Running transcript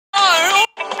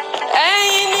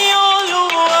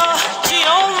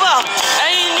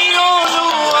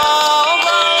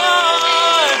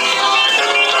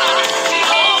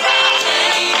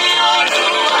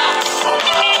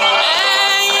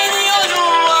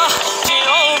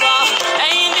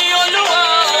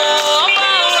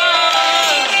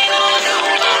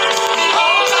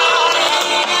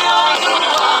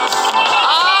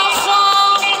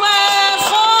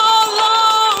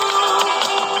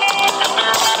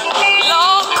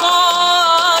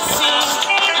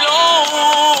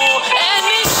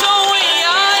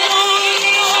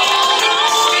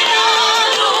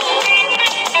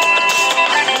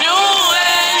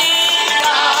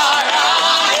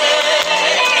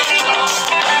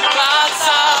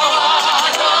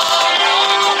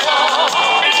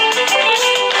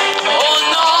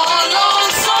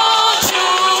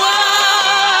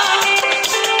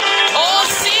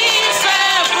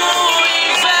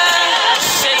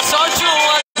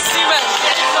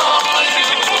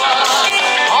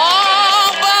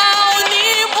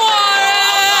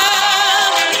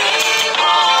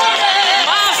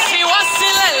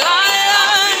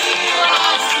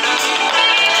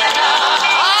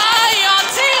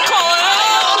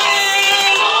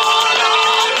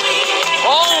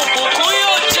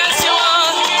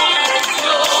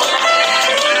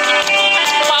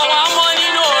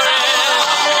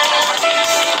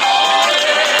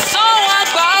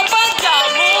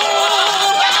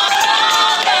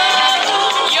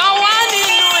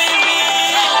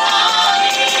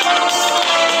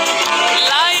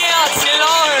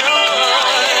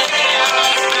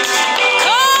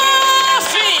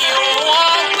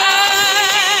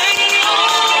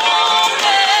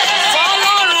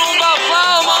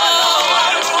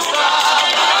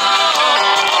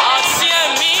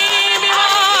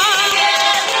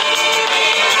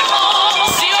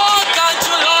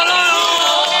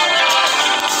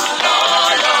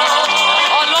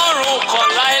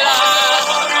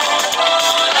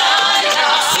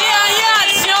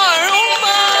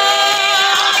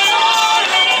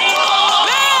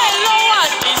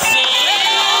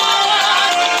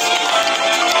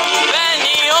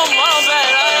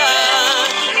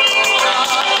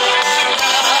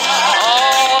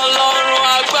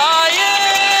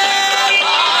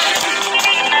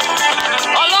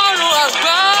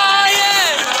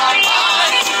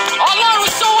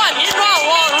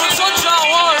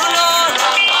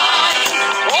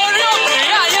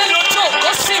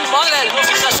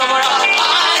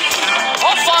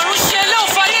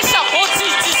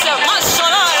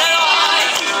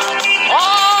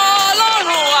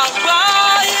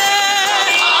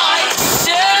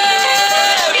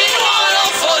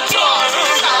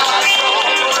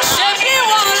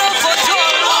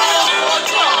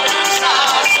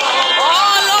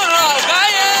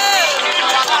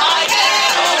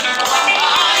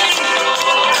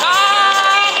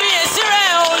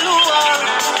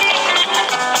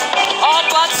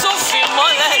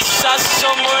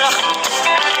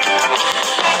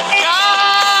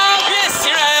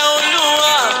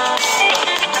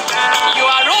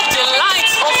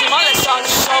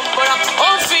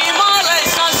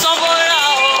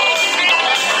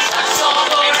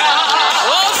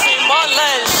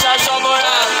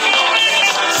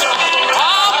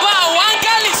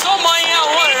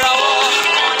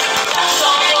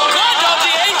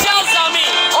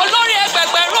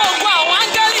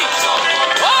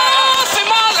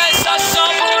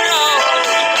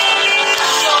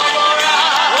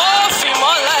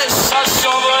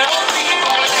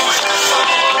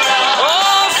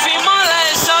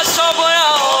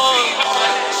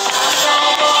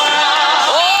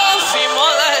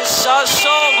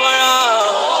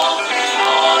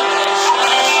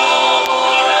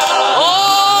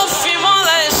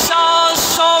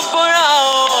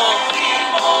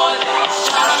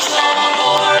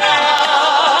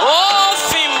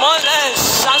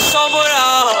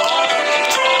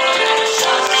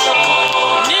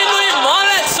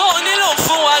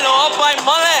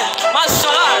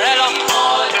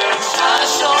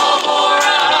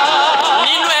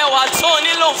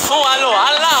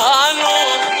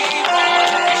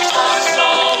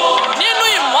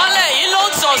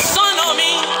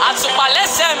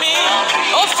lẹ́sẹ̀ mi,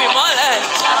 ó fi mọ́lẹ̀.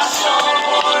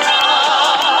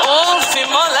 Ó fi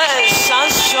mọ́lẹ̀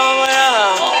ṣàṣọra.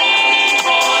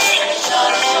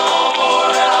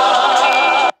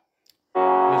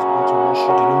 Let's begin to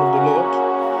worship the name of the Lord.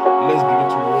 Let's begin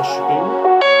to worship Him.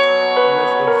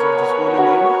 Let's exalt His holy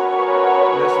name.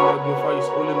 Let's magnify His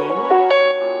holy name.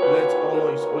 Let's honor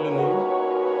His holy name.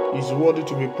 He's worthy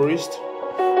to be praised.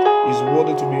 He's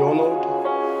worthy to be honored.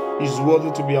 He's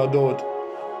worthy to be adored.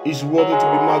 He's worthy to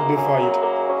be magnified.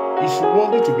 He's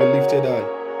worthy to be lifted high.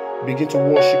 Begin to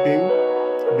worship Him.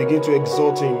 Begin to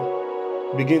exalt Him.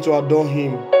 Begin to adore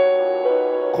Him.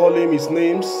 Call Him His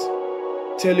names.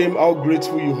 Tell Him how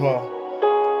grateful you are.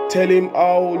 Tell Him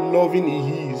how loving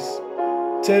He is.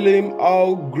 Tell Him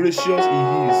how gracious He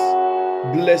is.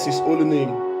 Bless His holy name.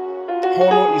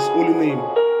 Honor His holy name.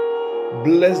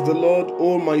 Bless the Lord,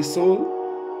 O my soul,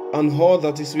 and all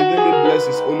that is within me, bless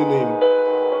His holy name.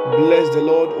 Bless the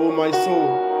Lord, O my soul,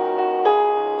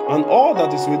 and all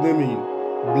that is within me,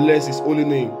 bless His holy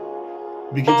name.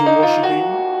 Begin to worship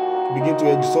Him. Begin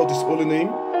to exalt His holy name.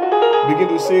 Begin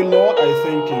to say, Lord, I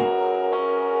thank you.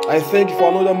 I thank you for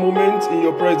another moment in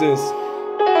your presence.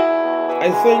 I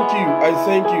thank you, I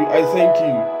thank you, I thank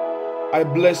you. I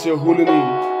bless your holy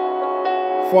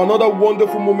name. For another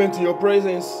wonderful moment in your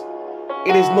presence.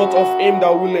 It is not of him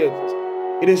that willeth.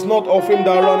 It is not of him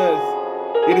that runneth.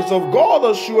 It is of God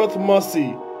that sheweth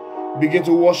mercy. Begin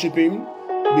to worship Him.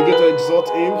 Begin to exalt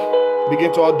Him.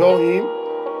 Begin to adore Him.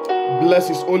 Bless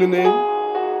His holy name.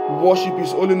 Worship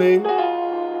His holy name.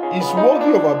 He's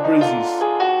worthy of our praises.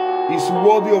 He's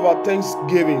worthy of our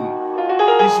thanksgiving.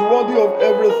 He's worthy of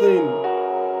everything.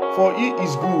 For He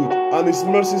is good, and His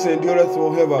mercies endureth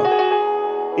forever.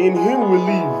 In Him we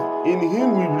live. In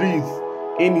Him we breathe.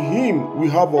 In Him we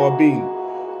have our being.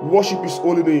 Worship His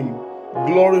holy name.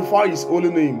 Glorify His holy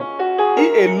name.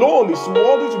 He alone is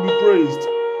worthy to be praised.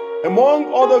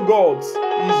 Among other gods,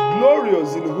 He is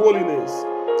glorious in holiness.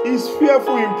 He is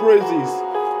fearful in praises.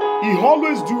 He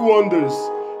always do wonders.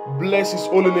 Bless His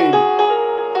holy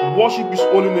name. Worship His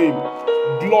holy name.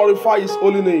 Glorify His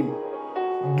holy name.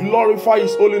 Glorify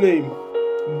His holy name.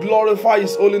 Glorify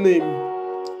His holy name.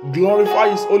 Glorify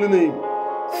His holy name.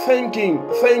 Thank Him,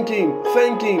 thank Him,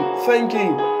 thank Him, thank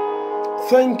Him.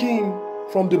 Thank Him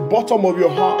from the bottom of your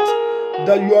heart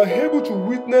that you are able to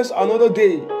witness another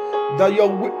day, that you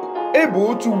are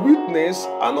able to witness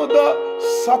another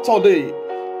Saturday,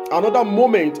 another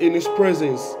moment in His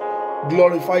presence.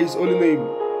 Glorify His holy name,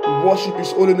 worship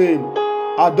His holy name,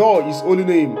 adore His holy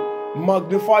name,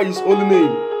 magnify His holy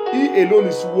name. He alone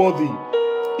is worthy.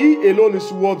 He alone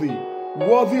is worthy,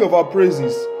 worthy of our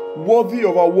praises, worthy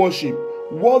of our worship,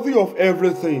 worthy of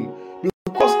everything,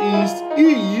 because it is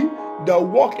He that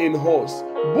walk in us,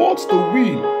 both to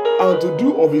will and to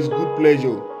do of His good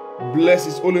pleasure. Bless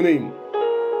His holy name.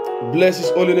 Bless His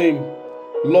holy name.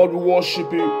 Lord, we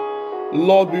worship You.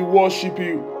 Lord, we worship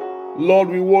You. Lord,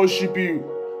 we worship You.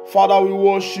 Father, we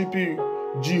worship You.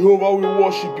 Jehovah, we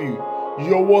worship You.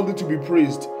 You are worthy to be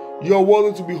praised. You are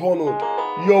worthy to be honored.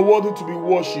 You are worthy to be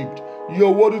worshipped. You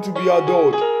are worthy to be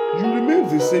adored. You remain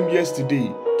the same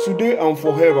yesterday, today, and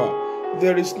forever.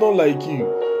 There is none like You.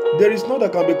 There is none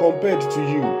that can be compared to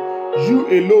You. You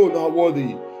alone are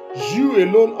worthy. You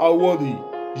alone are worthy.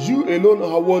 You alone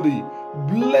are worthy.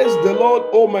 Bless the Lord,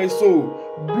 O my soul.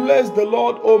 Bless the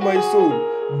Lord, O my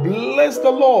soul. Bless the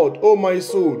Lord, O my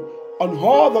soul. And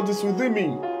all that is within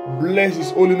me, bless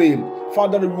His holy name.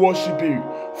 Father, we worship You.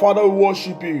 Father, we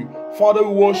worship You. Father,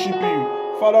 we worship You.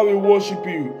 Father, we worship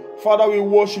You. Father, we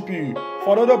worship You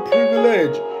for another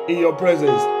privilege in Your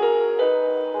presence.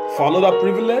 For another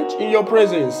privilege in Your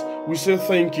presence, we say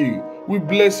thank You. We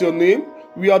bless Your name.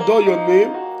 We adore Your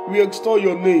name. We extol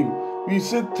Your name. We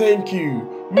say thank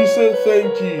You. We say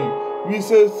thank You. We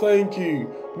say thank You.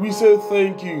 We say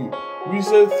thank You. We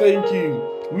say thank You.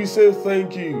 We say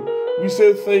thank You. We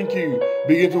say thank You.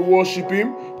 Begin to worship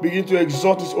Him. Begin to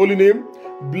exalt His holy name.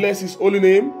 Bless His holy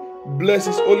name. Bless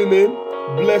His holy name.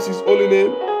 Bless His holy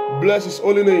name. Bless His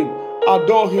holy name.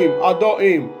 Adore Him. Adore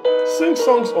Him. Sing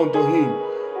songs unto Him.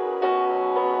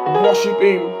 Worship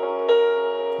Him.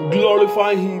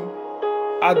 Glorify Him.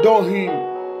 Adore Him.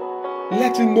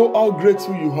 Let Him know how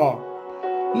grateful you are.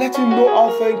 Let Him know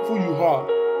how thankful you are.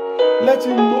 Let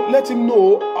Him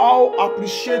know how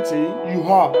appreciating you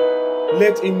are.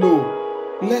 Let Him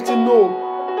know. Let Him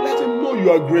know. Let Him know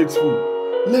you are grateful.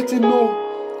 Let Him know.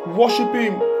 Worship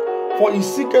Him. For He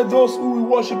seeketh those who will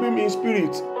worship Him in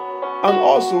spirit and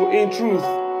also in truth.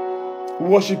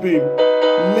 Worship Him.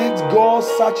 Let God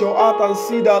search your heart and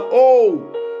see that, oh,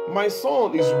 my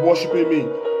son is worshiping me.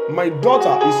 My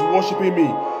daughter is worshiping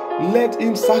me. Let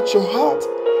Him search your heart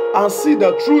and see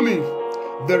that truly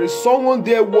There is someone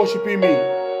there worshiping me.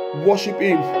 Worship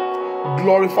him,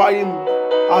 glorify him,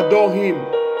 adore him,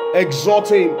 exalt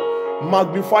him,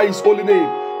 magnify his holy name.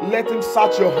 Let him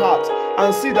search your heart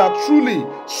and see that truly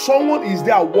someone is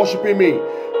there worshiping me.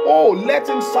 Oh, let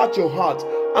him search your heart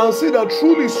and see that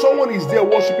truly someone is there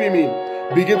worshiping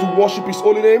me. Begin to worship his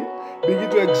holy name. Begin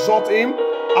to exalt him,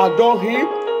 adore him,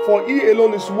 for he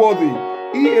alone is worthy.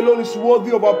 He alone is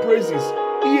worthy of our praises.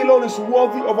 He alone is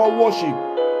worthy of our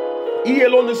worship. He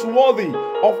alone is worthy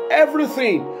of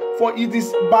everything, for it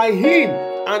is by him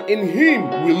and in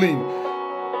him we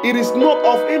live. It is not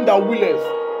of him that willeth.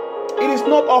 It is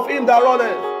not of him that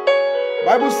runneth.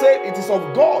 Bible says it is of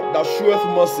God that showeth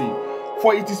mercy.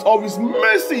 For it is of his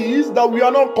mercies that we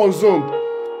are not consumed.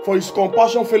 For his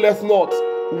compassion faileth not.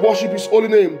 Worship his holy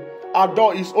name.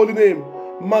 Adore his holy name.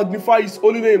 Magnify his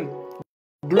holy name.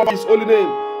 Glorify his holy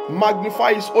name.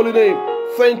 Magnify his holy name.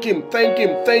 Thank him. Thank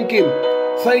him. Thank him.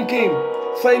 Thank him.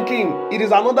 Thank him. It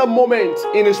is another moment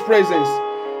in his presence.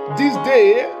 This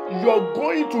day, you are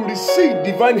going to receive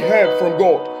divine help from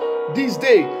God. This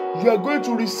day, you are going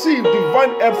to receive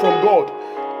divine help from God.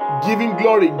 Give him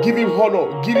glory, give him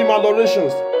honor, give him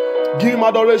adorations. Give him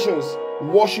adorations.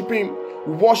 Worship him,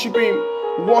 worship him,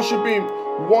 worship him,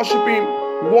 worship him,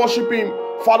 worship him.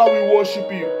 Father, we worship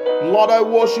you. Lord, I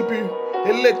worship you.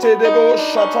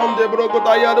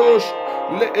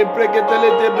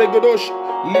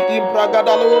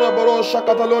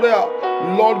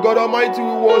 Lord God Almighty,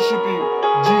 we worship you.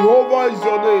 Jehovah is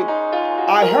your name.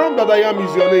 I am that I am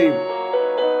is your name.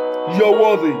 You are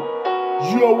worthy.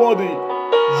 You are worthy.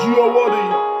 You are worthy.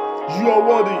 You are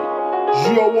worthy.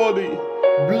 You are worthy.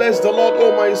 Bless the Lord,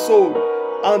 O my soul,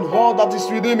 and all that is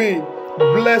within me.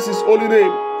 Bless his holy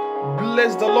name.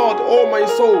 Bless the Lord, O my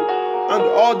soul, and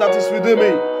all that is within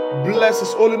me. Bless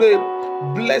his holy name.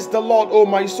 Bless the Lord, O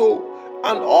my soul,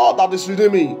 and all that is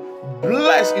within me.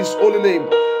 Bless his holy name.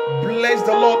 Bless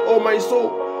the Lord, O my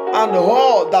soul, and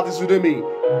all that is within me.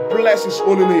 Bless his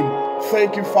holy name.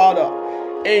 Thank you, Father.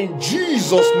 In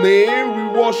Jesus' name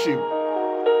we worship.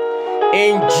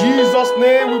 In Jesus'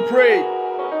 name we pray.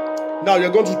 Now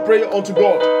you're going to pray unto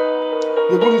God.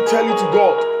 You're going to tell it to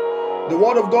God. The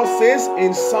word of God says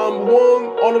in Psalm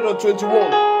 121,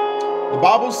 the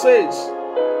Bible says,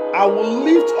 I will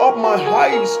lift up my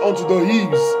eyes unto the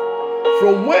hills,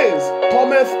 from whence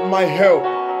cometh my help.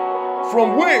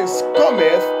 From whence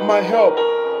cometh my help?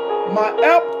 My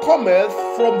help cometh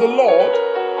from the Lord,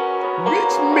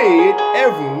 which made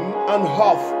heaven and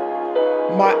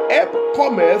earth. My help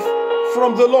cometh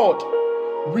from the Lord,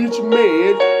 which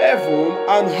made heaven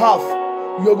and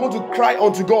earth. You are going to cry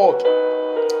unto God.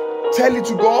 Tell it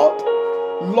to God.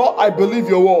 Lord, I believe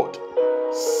your word.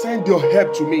 Send your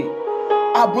help to me.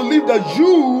 I believe that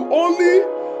you only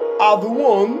are the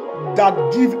one that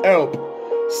give help.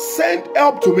 Send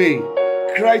help to me.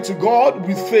 Cry to God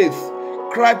with faith.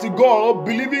 Cry to God,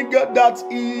 believing God that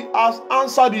he has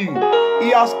answered you.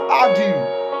 He has heard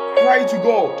you. Cry to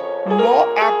God.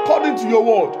 Lord, according to your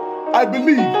word, I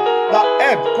believe that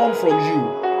help comes from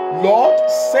you. Lord,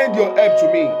 send your help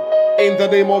to me in the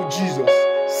name of Jesus.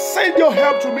 Send your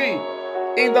help to me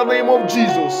in the name of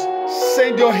Jesus.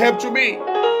 Send your help to me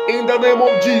in the name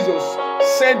of Jesus.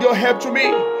 Send your help to me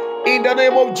in the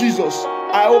name of Jesus.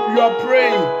 I hope you are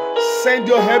praying. Send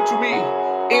your help to me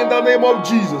in the name of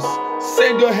Jesus.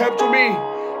 Send your help to me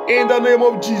in the name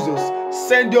of Jesus.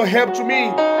 Send your help to me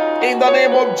in the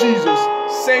name of Jesus.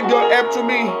 Send your help to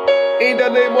me in the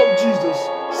name of Jesus.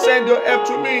 Send your help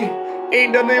to me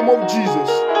in the name of Jesus.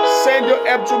 Send your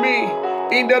help to me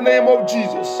in the name of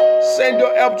Jesus. Send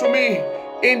your help to me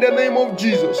in the name of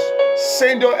Jesus.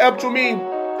 Send your help to me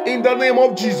in the name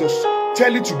of Jesus.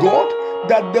 Tell it to God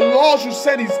that the Lord should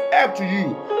send his help to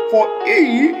you, for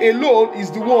he alone is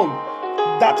the one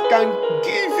that can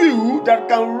give you, that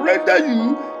can render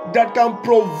you, that can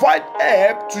provide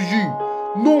help to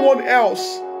you. No one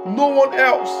else. No one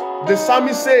else. The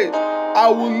psalmist said, I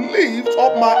will lift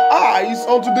up my eyes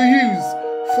unto the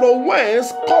hills, from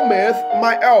whence cometh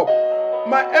my help.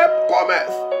 My help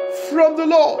cometh from the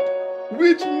Lord,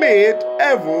 which made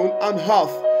heaven and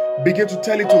earth. Begin to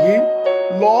tell it to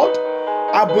him. Lord,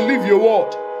 I believe your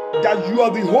word, that you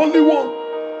are the only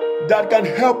one that can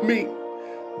help me.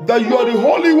 That you are the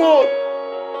only one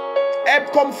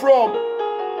help come from.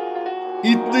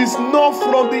 It is not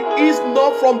from the east,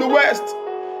 not from the west.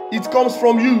 It comes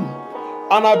from you.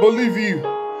 And I believe you.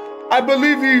 I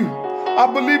believe you. I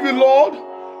believe you, Lord.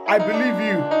 I believe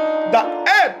you. That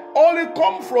help only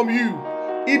comes from you.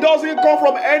 It doesn't come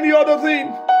from any other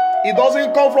thing. It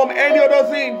doesn't come from any other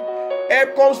thing.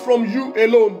 Help comes from you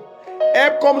alone.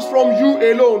 Help comes from you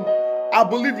alone. I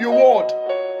believe your word.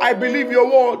 I believe your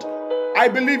word. I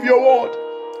believe your word.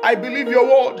 I believe your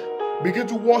word. Begin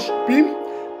to worship him.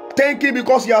 Thank him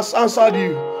because he has answered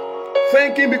you.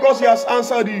 Thank him because he has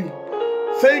answered you.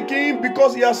 Thank him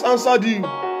because he has answered you.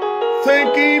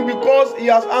 Thank him because he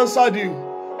has answered you.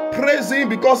 Praise him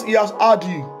because he has heard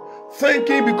you. Thank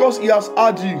him because he has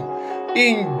heard you.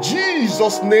 In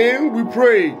Jesus' name we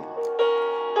pray.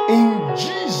 In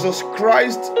Jesus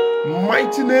Christ's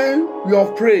mighty name we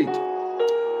have prayed.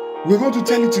 We're going to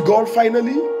tell it to God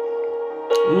finally.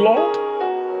 Lord,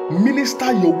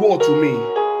 minister your word to me.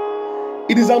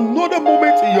 It is another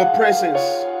moment in your presence.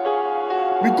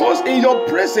 Because in your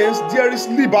presence there is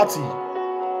liberty.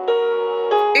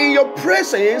 In your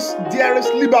presence there is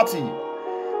liberty.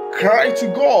 Cry to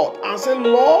God and say,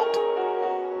 Lord,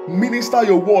 minister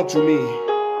your word to me.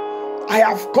 I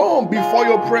have come before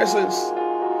your presence.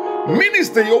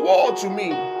 Minister your word to me.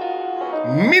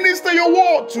 Minister your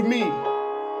word to me.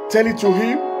 Tell it to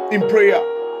him in prayer.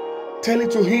 Tell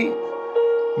it to him.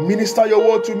 Minister your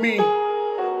word to me.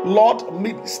 Lord,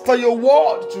 minister your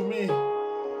word to me.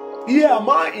 Here am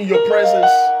I in your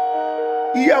presence.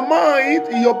 Here am I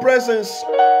in your presence.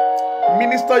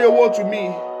 Minister your word to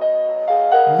me.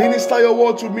 Minister your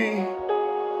word to me.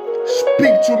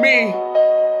 Speak to me.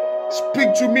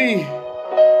 Speak to me.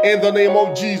 In the name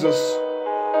of Jesus.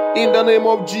 In the name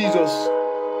of Jesus.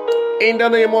 In the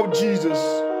name of Jesus.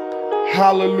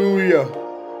 Hallelujah.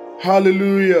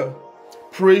 Hallelujah.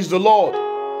 Praise the Lord.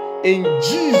 In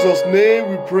Jesus' name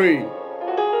we pray.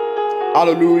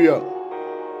 Hallelujah.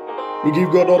 We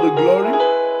give God all the glory.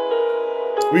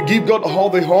 We give God all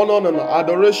the honor and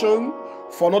adoration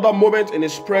for another moment in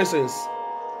his presence.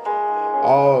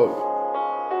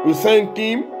 We thank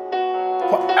him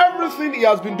for everything he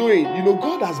has been doing. You know,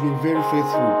 God has been very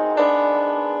faithful.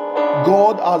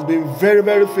 God has been very,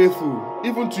 very faithful,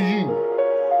 even to you.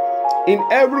 In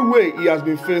every way, he has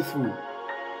been faithful.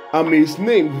 And may his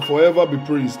name forever be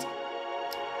praised.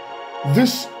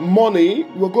 This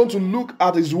morning, we're going to look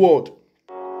at his word.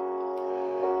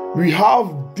 We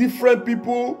have different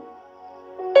people,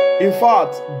 in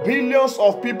fact, billions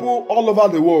of people all over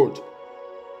the world.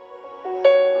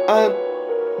 And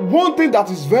one thing that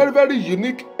is very, very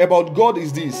unique about God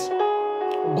is this.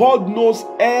 God knows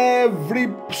every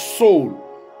soul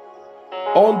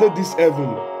under this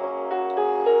heaven.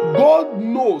 God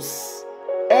knows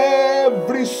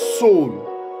every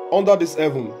soul under this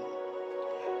heaven.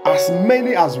 As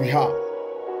many as we have.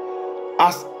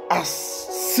 As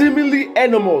seemingly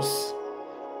enormous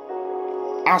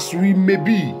as we may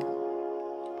be.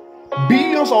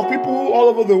 Billions of people all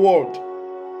over the world.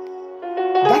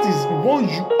 That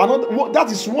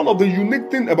is one of the unique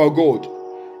things about God.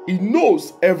 He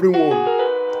knows everyone.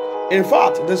 In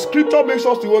fact, the scripture makes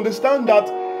us to understand that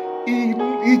he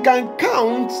can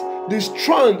count the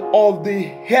strand of the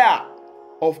hair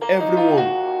of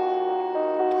everyone.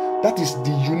 That is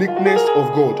the uniqueness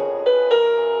of God.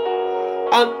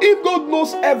 And if God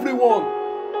knows everyone,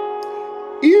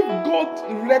 if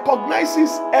God recognizes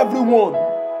everyone,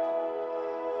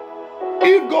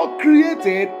 if God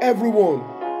created everyone,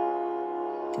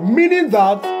 meaning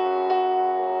that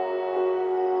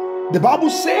the Bible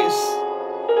says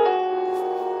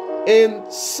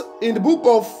in the book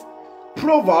of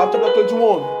Proverbs chapter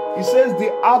 21, it says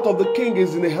the heart of the king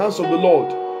is in the hands of the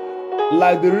Lord,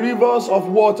 like the rivers of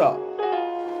water.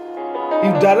 He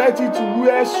directs it to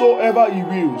wheresoever he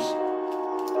wills.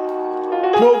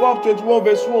 Proverbs 21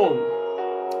 verse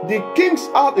 1. The king's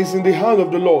heart is in the hand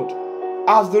of the Lord,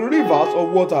 as the rivers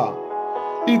of water.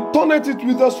 He turneth it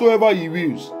whithersoever he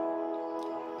wills.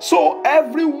 So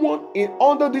everyone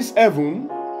under this heaven,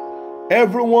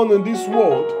 everyone in this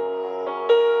world,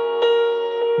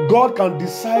 God can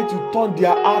decide to turn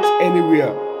their heart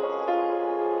anywhere.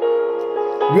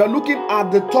 We are looking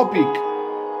at the topic,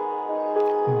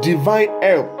 divine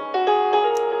help.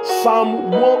 Psalm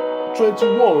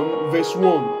 121 verse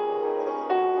 1.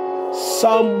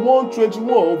 Psalm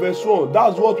 121 verse 1.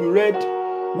 That's what we read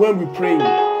when we praying.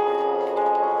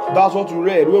 That's what we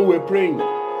read when we were praying.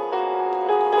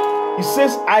 It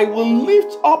says, I will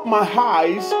lift up my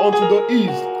eyes unto the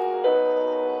east,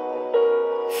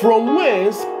 from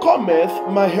whence cometh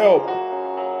my help.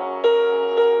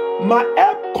 My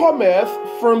help cometh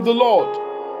from the Lord,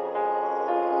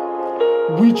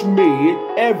 which made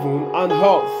heaven and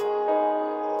earth.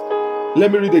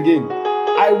 Let me read again.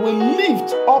 I will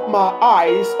lift up my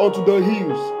eyes unto the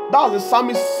hills. That's the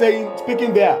psalmist saying,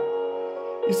 speaking there.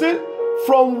 He said,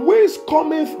 from whence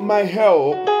cometh my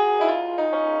help?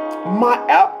 My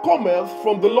help cometh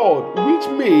from the Lord, which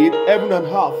made heaven and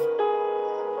earth.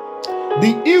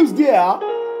 The hills there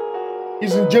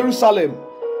is in Jerusalem.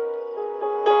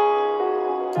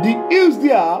 The hills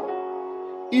there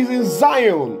is in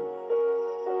Zion.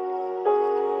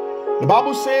 The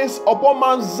Bible says, upon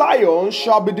Mount Zion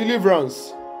shall be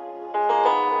deliverance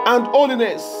and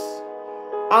holiness,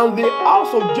 and the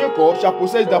house of Jacob shall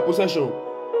possess their possession.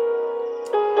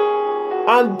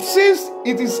 And since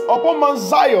it is upon Mount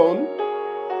Zion,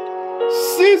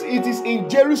 since it is in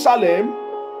Jerusalem,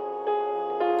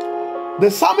 the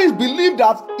psalmist believed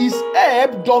that his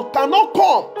help cannot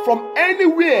come from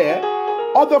anywhere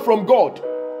other from God.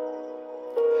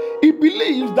 He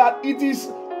believes that it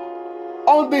is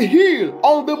on the hill,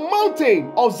 on the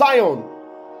mountain of Zion,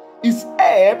 his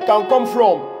help can come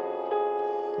from.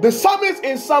 The psalmist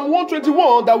in Psalm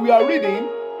 121 that we are reading,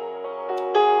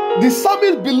 the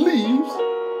psalmist believes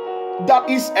that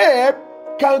his help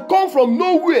can come from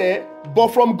nowhere but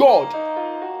from God,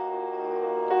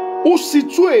 who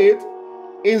situated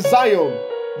in Zion,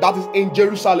 that is in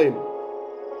Jerusalem.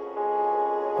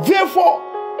 Therefore,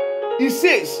 he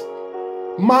says,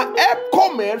 my help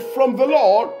cometh from the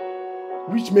Lord,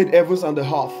 which made heavens and the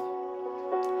earth.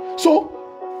 So,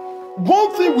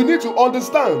 one thing we need to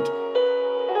understand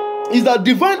is that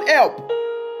divine help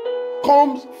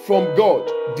comes from God.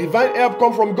 Divine help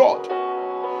comes from God.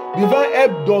 Divine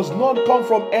help does not come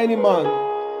from any man.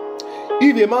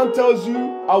 If a man tells you,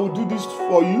 I will do this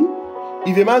for you,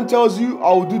 if a man tells you,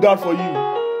 I will do that for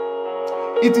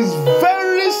you, it is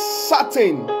very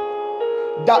certain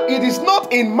that it is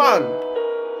not in man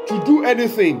to do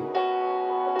anything.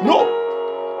 No.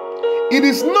 It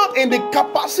is not in the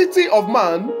capacity of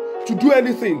man to do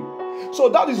anything. So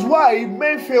that is why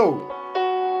men fail.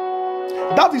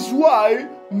 That is why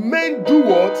men do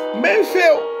what? Men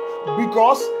fail.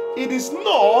 Because it is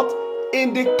not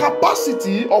in the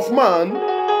capacity of man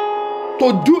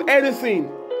to do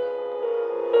anything.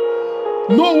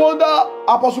 No wonder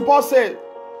Apostle Paul said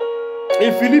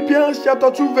in Philippians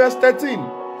chapter 2 verse 13,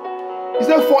 he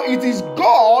said, for it is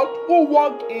God who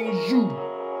works in you.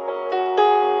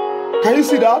 Can you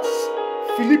see that?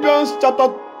 Philippians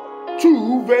chapter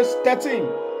 2 verse 13.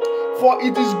 For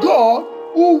it is God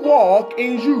who works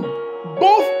in you,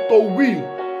 both to will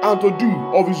and to do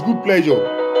of his good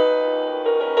pleasure.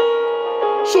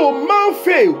 So man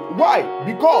fail. Why?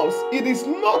 Because it is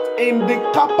not in the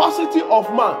capacity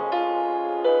of man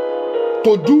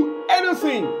to do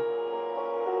anything.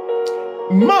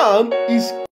 Man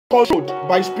is controlled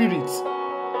by spirits.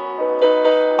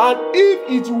 And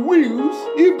if it wills,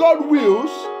 if God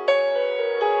wills,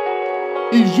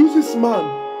 he uses man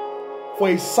for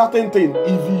a certain thing.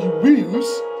 If he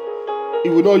wills, he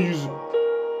will not use it.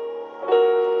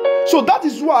 So that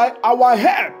is why our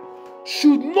help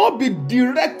should not be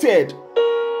directed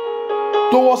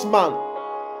towards man.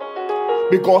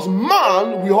 Because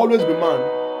man will always be man.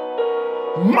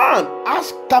 Man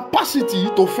has capacity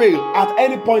to fail at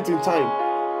any point in time.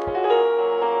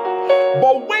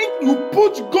 But when you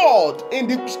put God in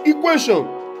the equation,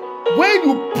 when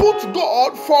you put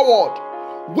God forward,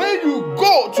 when you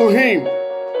go to him,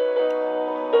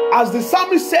 as the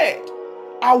psalmist said,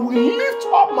 I will lift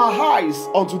up my eyes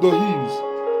unto the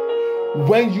hills.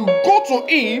 When you go to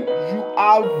him, you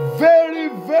are very,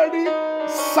 very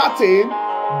certain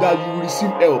that you will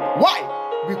receive help. Why?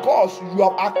 Because you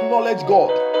have acknowledged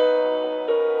God.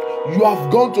 You have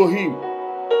gone to him.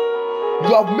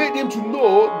 You have made him to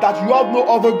know that you have no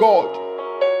other God.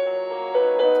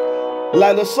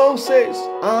 Like the song says,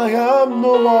 I have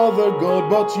no other God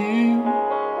but you.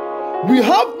 We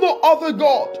have no other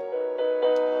God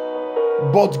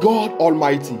but God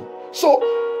Almighty. So,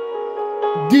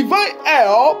 divine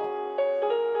help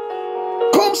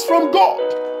comes from God.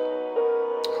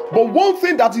 But one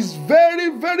thing that is very,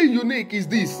 very unique is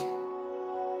this.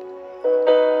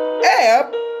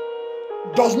 Help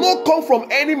does not come from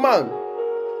any man.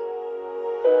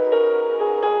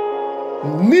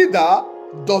 Neither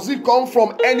does it come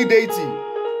from any deity.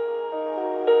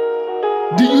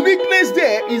 The uniqueness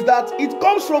there is that it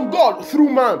comes from God through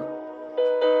man.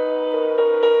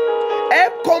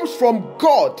 Help comes from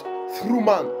God through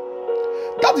man.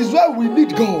 That is why we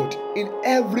need God in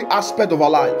every aspect of our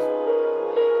life.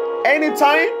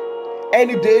 Anytime,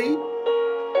 any day,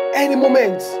 any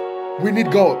moment, we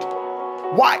need God.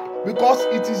 Why? Because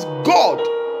it is God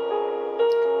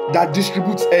that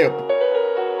distributes help.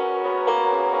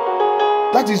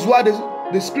 That is why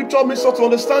the scripture makes us to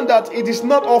understand that it is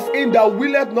not of him that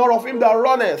willeth, nor of him that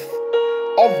runneth,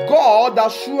 of God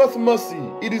that sheweth mercy.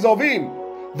 It is of him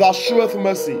that sheweth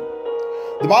mercy.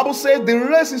 The Bible says the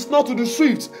race is not to the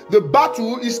swift, the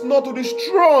battle is not to the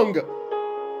strong.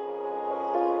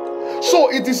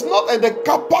 So it is not in the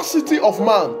capacity of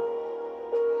man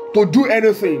to do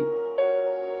anything.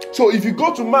 So if you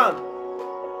go to man,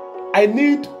 I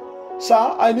need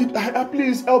sir,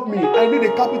 please help me. I need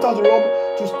a capital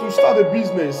to start a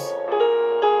business.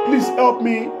 Please help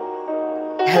me.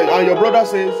 And your brother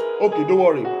says, okay, don't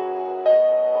worry.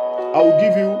 I will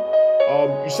give you,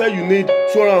 you said you need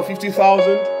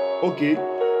 250,000. Okay,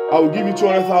 I will give you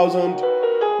 200,000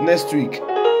 next week.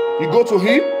 You go to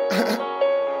him,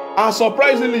 and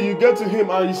surprisingly, you get to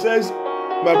him and he says,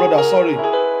 my brother, sorry,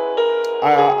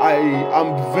 I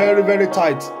am very, very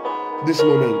tight this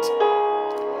moment.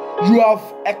 You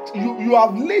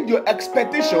have laid your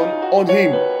expectation on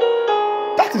him.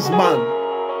 That is man.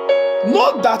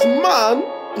 Not that man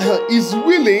is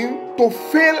willing to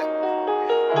fail,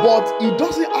 but he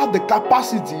doesn't have the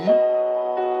capacity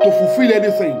to fulfill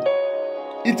anything.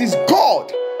 It is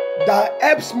God that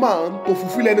helps man to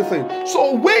fulfill anything.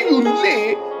 So when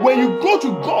you go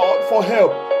to God for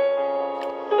help,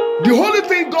 the only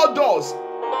thing God does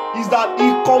is that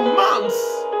he commands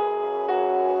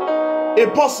a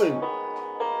person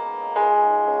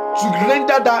to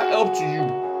render that help to you.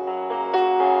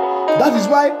 That is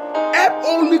why help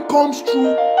only comes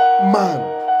through man.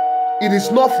 It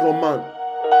is not from man.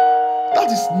 That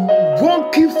is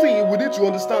one key thing we need to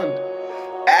understand.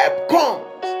 Help comes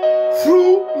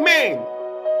through men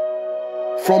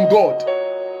from God.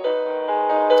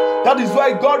 That is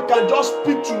why God can just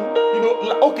speak to,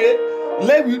 okay,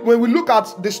 when we look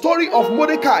at the story of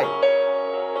Mordecai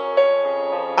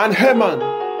and Haman,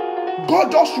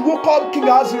 God just woke up King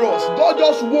Ahasuerus. God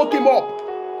just woke him up.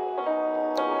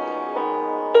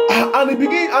 And he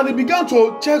began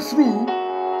to check through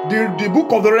the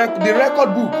book of the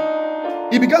record book.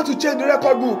 He began to check the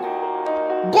record book.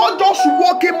 God just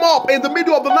woke him up in the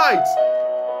middle of the night.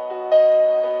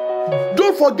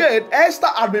 Don't forget, Esther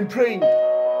had been praying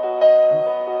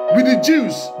with the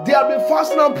Jews. They had been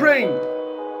fasting and praying.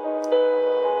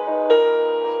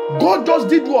 God just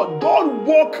did what? God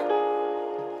woke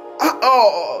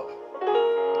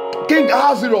King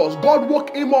Ahasuerus. God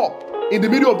woke him up in the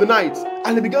middle of the night,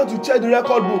 and he began to check the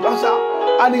record book.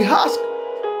 And he asked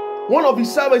one of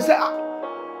his servants, he said,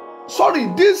 sorry,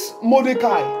 this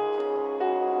Mordecai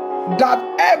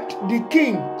that helped the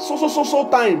king so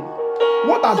time,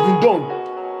 what has been done?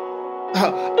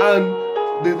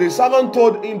 And the servant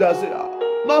told him that,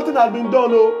 nothing has been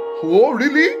done. Oh,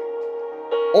 really?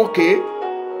 Okay.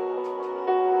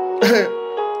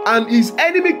 And his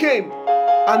enemy came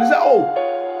and he said, oh,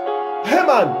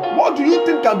 Haman, what do you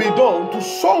think can be done to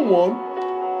someone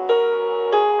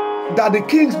that the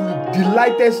king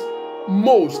delighted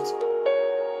most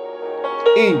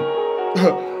in?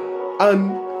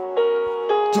 And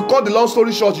to cut the long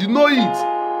story short, you know it.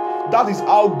 That is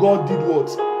how God did what?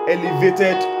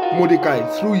 Elevated Mordecai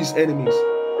through his enemies.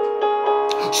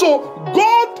 So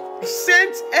God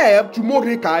sent help to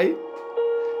Mordecai.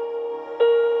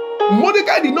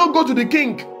 Mordecai did not go to the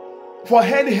king for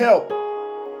any help,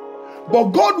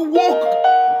 but God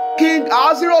woke King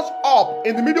Ahasuerus up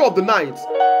in the middle of the night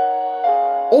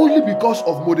only because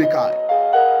of Mordecai.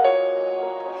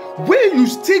 When you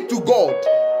stick to God,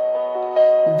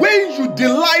 when you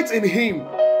delight in him,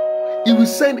 he will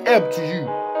send help to you.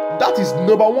 That is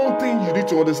number one thing you need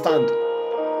to understand.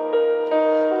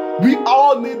 We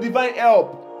all need divine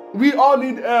help. We all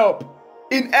need help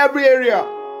in every area.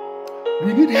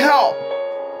 We need help.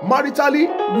 Maritally,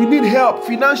 we need help.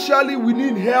 Financially, we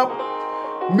need help.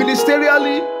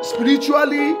 Ministerially,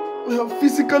 spiritually,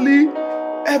 physically,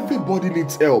 everybody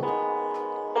needs help.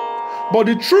 But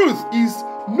the truth is,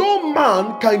 no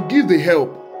man can give the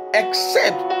help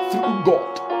except through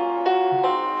God.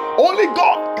 Only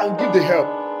God can give the help.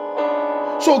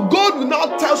 So God will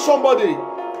not tell somebody,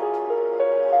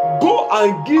 go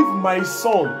and give my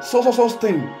son so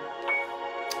thing.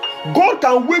 God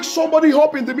can wake somebody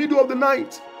up in the middle of the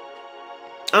night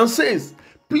and says,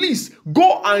 please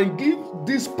go and give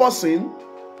this person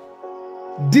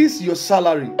this your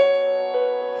salary.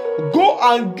 Go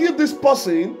and give this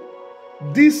person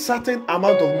this certain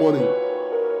amount of money.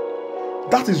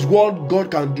 That is what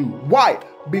God can do. Why?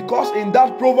 Because in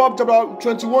that Proverbs chapter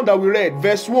 21 that we read,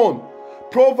 verse 1,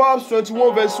 Proverbs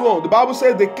 21 verse 1, the Bible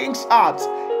says the king's heart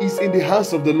is in the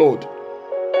hands of the Lord.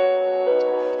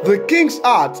 The king's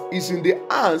heart is in the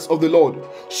hands of the Lord.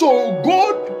 So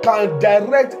God can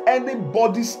direct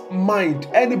anybody's mind,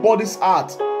 anybody's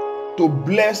heart to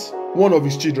bless one of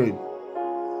his children.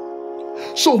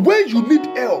 So when you need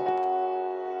help,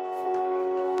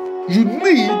 you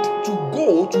need to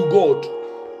go to God.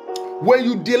 When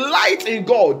you delight in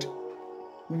God,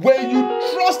 when you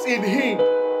trust in him,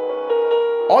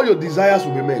 all your desires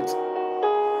will be met.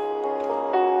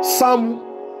 Psalm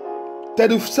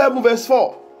 37 verse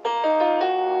 4.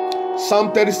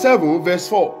 Psalm 37 verse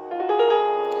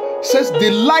 4. It says,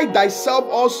 delight thyself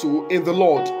also in the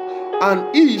Lord,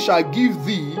 and he shall give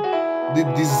thee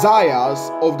the desires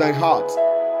of thy heart.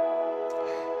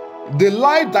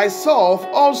 Delight thyself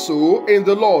also in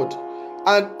the Lord,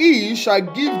 and he shall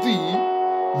give thee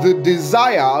the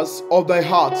desires of thy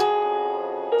heart.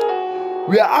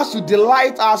 We are asked to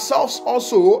delight ourselves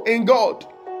also in God.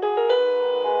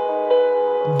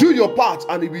 Do your part,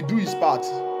 and he will do his part.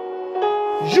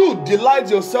 You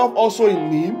delight yourself also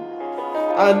in him,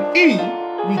 and he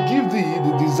will give thee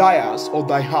the desires of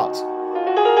thy heart.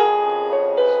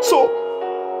 So,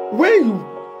 when you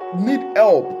need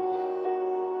help,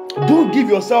 don't give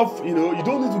yourself, you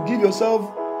don't need to give yourself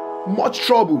much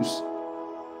troubles,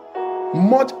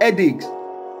 much headaches.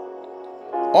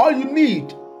 All you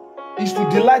need is to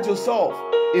delight yourself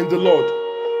in the Lord.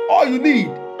 All you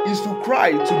need is to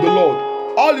cry to the Lord.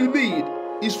 All you need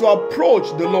is to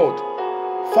approach the Lord.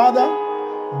 Father,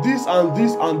 this and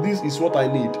this and this is what I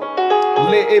need.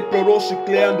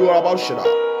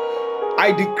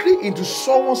 I decree into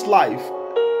someone's life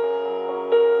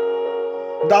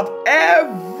that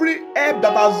every help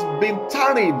that has been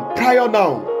tarrying prior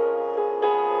now,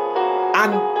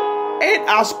 and it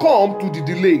has come to the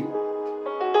delay,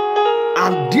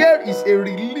 and there is a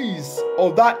release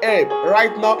of that help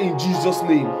right now in Jesus'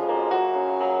 name.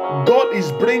 God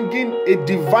is bringing a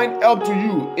divine help to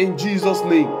you in Jesus'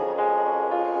 name.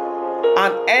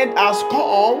 An end has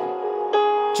come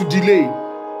to delay.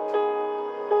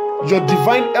 Your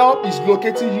divine help is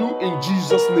locating you in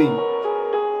Jesus' name.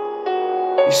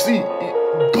 You see,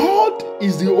 God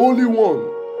is the only one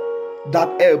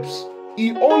that helps.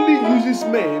 He only uses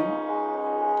men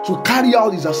to carry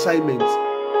out his assignment.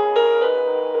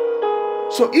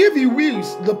 So if he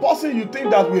wills, the person you think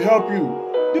that will help you,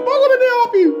 the person may not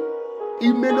help you.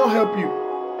 He may not help you.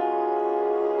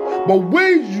 But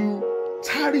when you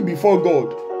tarry before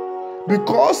God,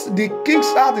 because the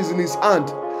king's heart is in his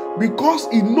hand, because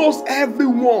he knows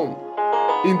everyone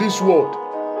in this world,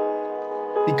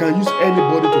 he can use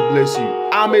anybody to bless you.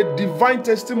 I'm a divine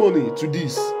testimony to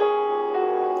this.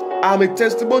 I'm a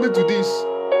testimony to this.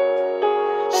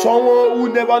 Someone who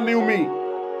never knew me,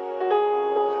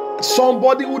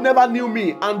 somebody who never knew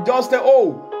me, and just said,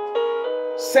 oh,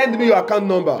 send me your account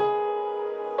number.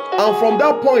 And from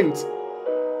that point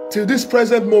till this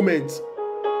present moment,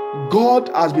 God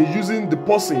has been using the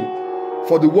person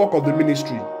for the work of the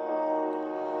ministry.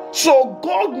 So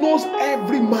God knows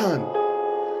every man.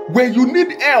 When you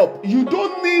need help, you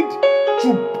don't need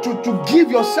to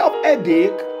give yourself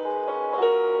headache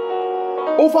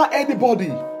over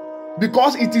anybody,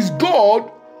 because it is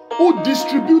God who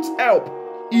distributes help.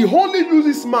 He only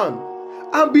uses man,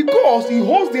 and because he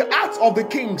holds the hearts of the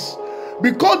kings,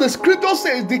 because the scripture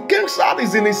says the king's heart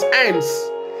is in his hands,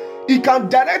 he can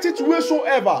direct it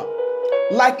wheresoever,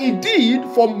 like he did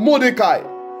for Mordecai.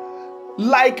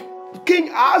 Like King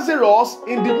Ahasuerus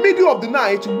in the middle of the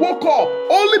night woke up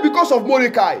only because of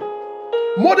Mordecai.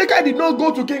 Mordecai did not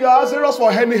go to King Ahasuerus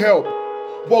for any help,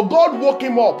 but God woke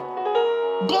him up.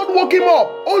 God woke him up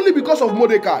only because of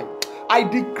Mordecai. I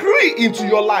decree into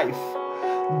your life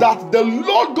that the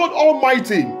Lord God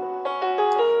Almighty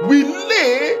will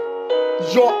lay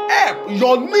your help,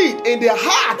 your need in the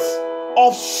heart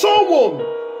of someone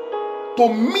to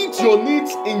meet your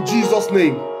needs in Jesus'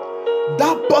 name.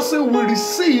 That person will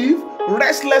receive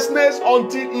restlessness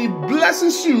until he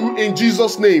blesses you in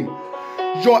Jesus' name.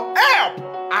 Your help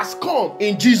has come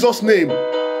in Jesus' name.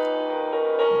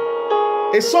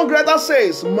 A songwriter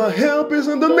says, my help is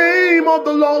in the name of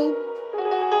the Lord.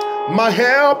 My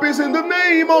help is in the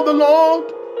name of the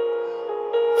Lord.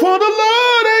 For the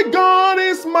Lord our God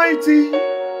is mighty.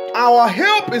 Our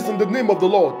help is in the name of the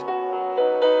Lord.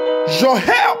 Your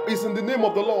help is in the name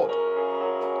of the Lord.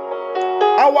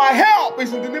 Our help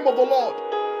is in the name of the Lord.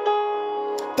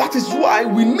 That is why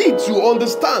we need to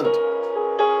understand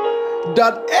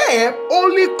that help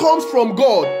only comes from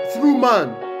God through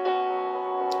man.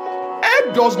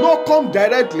 Help does not come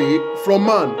directly from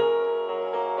man.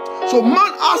 So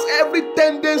man has every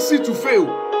tendency to fail.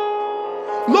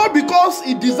 Not because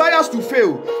he desires to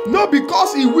fail, not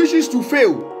because he wishes to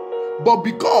fail, but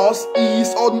because he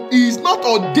is not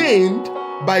ordained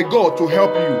by God to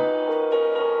help you.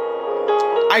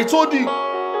 I told you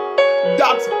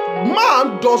that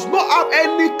man does not have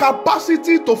any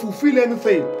capacity to fulfill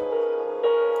anything.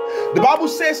 The Bible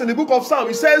says in the book of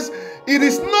Psalms, it says, it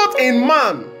is not in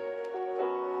man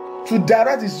to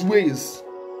direct his ways.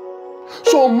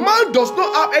 So man does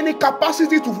not have any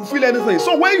capacity to fulfill anything.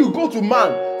 So when you go to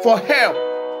man for help,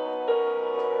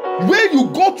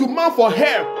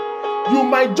 you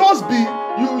might just be,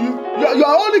 you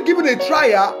are only given a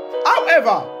trial.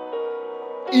 However,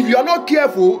 if you are not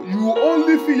careful, you will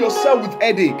only fill yourself with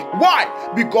headache. Why?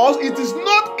 Because it is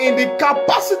not in the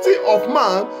capacity of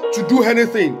man to do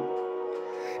anything.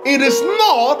 It is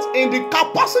not in the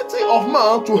capacity of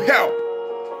man to help.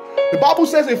 The Bible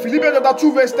says in Philippians chapter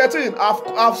 2 verse 13,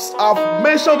 I've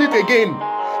mentioned it again.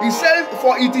 It says,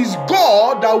 for it is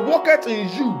God that worketh in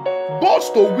you,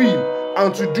 both to will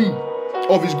and to do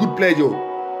of his good pleasure.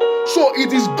 So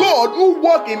it is God who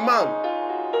works in man.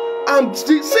 And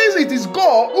since it is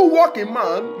God who works in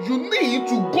man, you need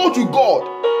to go to God.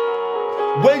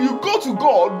 When you go to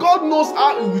God, God knows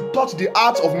how he will touch the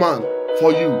heart of man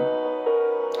for you.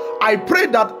 I pray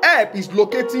that help is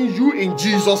locating you in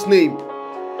Jesus' name.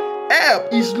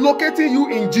 Help is locating you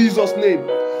in Jesus' name.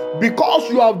 Because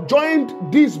you have joined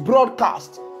this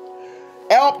broadcast,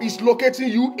 help is locating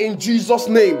you in Jesus'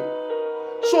 name.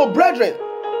 So, brethren,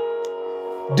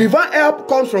 divine help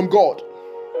comes from God.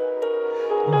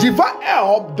 Divine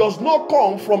help does not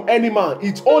come from any man.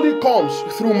 It only comes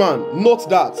through man. Note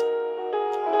that.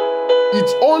 It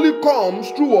only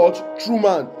comes through what? Through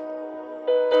man.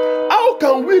 How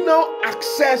can we now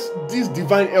access this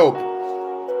divine help?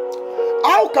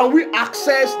 How can we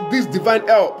access this divine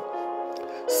help?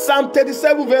 Psalm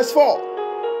 37 verse 4.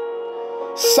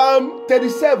 Psalm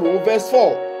 37 verse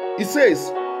 4. It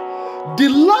says,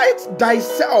 delight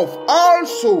thyself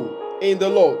also in the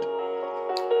Lord.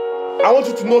 I want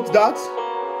you to note that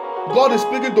God is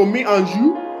speaking to me and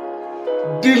you.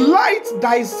 Delight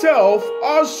thyself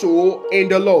also in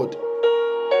the Lord.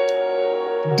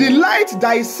 Delight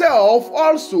thyself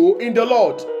also in the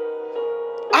Lord.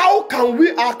 How can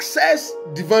we access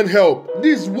divine help?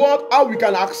 This is how we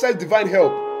can access divine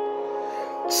help.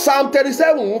 Psalm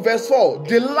 37 verse 4.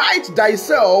 Delight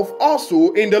thyself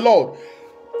also in the Lord.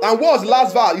 And what's the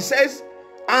last verse? It says,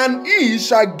 and he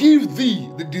shall give thee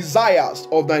the desires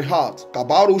of thine heart.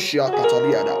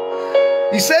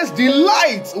 He says,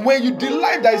 delight. When you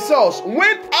delight thyself,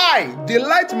 when I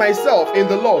delight myself in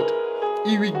the Lord,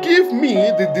 he will give me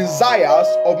the desires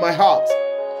of my heart.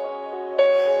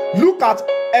 Look at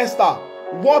Esther,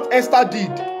 what Esther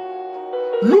did.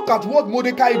 Look at what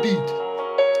Mordecai did.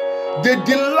 They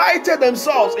delighted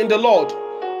themselves in the Lord.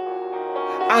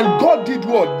 And God did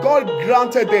what? God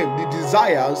granted them the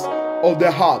desires of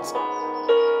their hearts.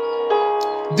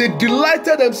 They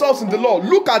delighted themselves in the Lord.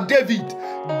 Look at David.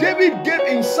 David gave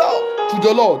himself to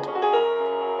the Lord.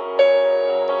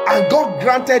 And God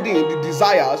granted him the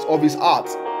desires of his heart.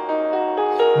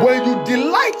 When you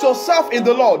delight yourself in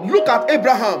the Lord, look at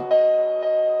Abraham.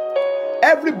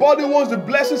 Everybody wants the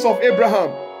blessings of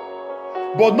Abraham,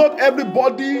 but not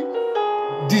everybody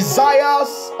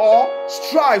desires or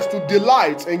strives to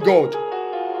delight in God.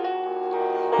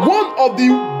 One of the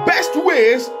best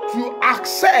ways to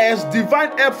access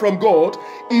divine help from God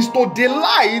is to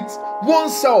delight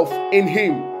oneself in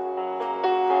Him.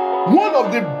 One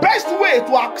of the best ways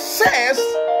to access,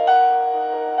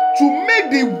 to make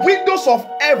the windows of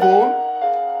heaven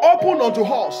open unto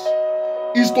us,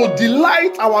 is to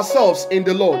delight ourselves in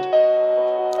the Lord.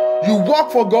 You work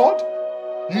for God,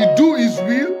 you do His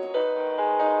will.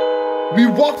 We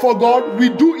work for God, we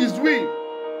do His will.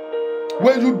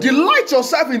 When you delight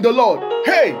yourself in the Lord,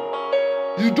 hey,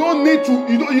 you don't need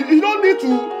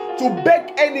to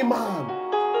beg any man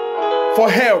for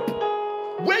help.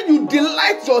 When you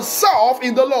delight yourself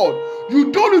in the Lord,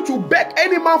 you don't need to beg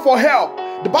any man for help.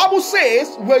 The Bible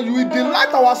says, when we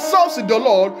delight ourselves in the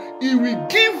Lord, He will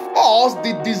give us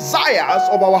the desires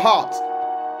of our heart.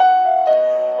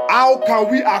 How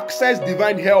can we access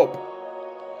divine help?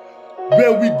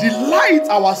 When we delight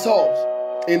ourselves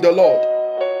in the Lord.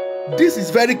 This is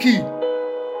very key.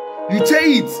 You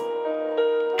say it.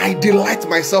 I delight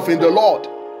myself in the Lord.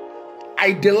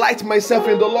 I delight myself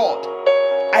in the Lord.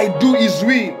 I do His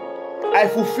will. I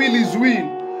fulfill His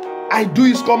will. I do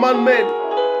His commandment.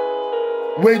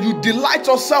 When you delight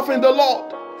yourself in the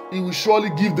Lord, He will surely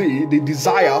give thee the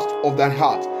desires of thine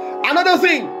heart. Another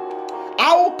thing,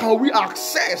 how can we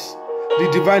access the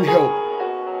divine help?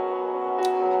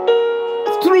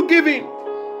 Through giving.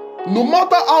 No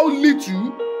matter how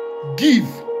little, give.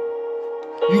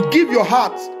 You give your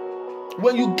heart.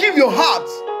 When you give your heart,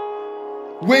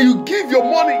 when you give your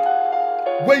money,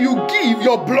 when you give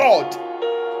your blood.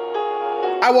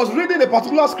 I was reading a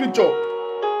particular scripture.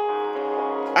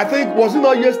 I think, was it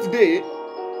not yesterday,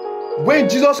 when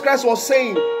Jesus Christ was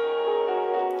saying,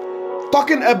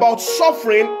 talking about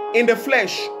suffering in the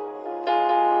flesh.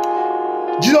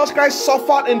 Jesus Christ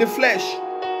suffered in the flesh.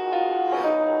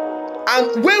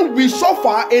 And when we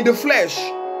suffer in the flesh,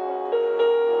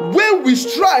 when we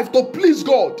strive to please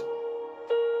God,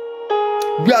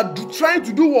 we are trying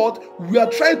to do what? We are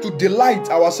trying to delight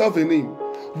ourselves in Him.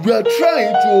 We are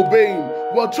trying to obey Him.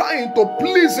 We are trying to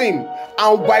please Him.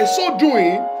 And by so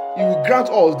doing, He will grant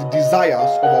us the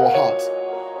desires of our heart.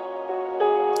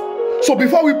 So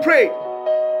before we pray,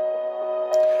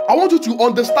 I want you to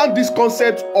understand this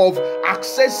concept of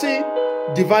accessing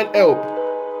divine help.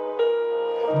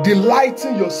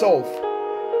 Delighting yourself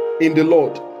in the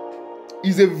Lord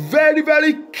is a very,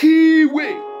 very key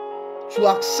way to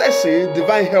accessing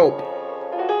divine help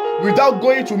without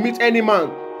going to meet any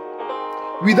man,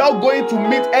 without going to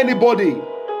meet anybody.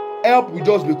 Help will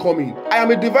just be coming. I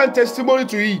am a divine testimony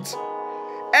to it.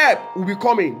 Help will be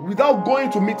coming without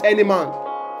going to meet any man.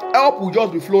 Help will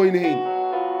just be flowing in.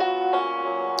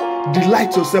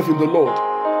 Delight yourself in the Lord.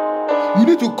 You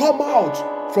need to come out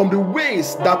from the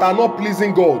ways that are not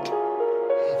pleasing God.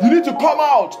 You need to come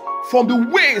out from the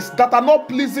ways that are not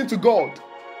pleasing to God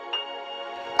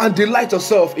and delight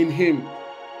yourself in Him.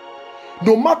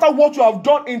 No matter what you have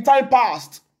done in time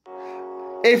past,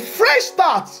 a fresh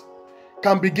start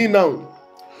can begin now.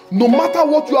 No matter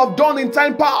what you have done in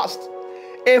time past,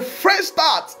 a fresh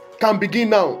start can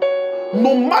begin now.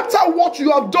 No matter what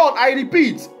you have done, I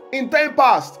repeat, in time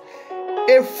past,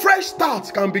 a fresh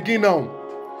start can begin now.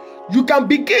 You can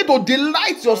begin to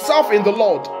delight yourself in the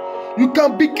Lord. You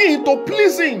can begin to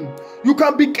please Him. You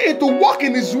can begin to walk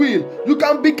in His will. You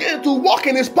can begin to walk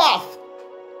in His path.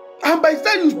 And by the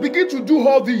time you begin to do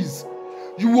all these,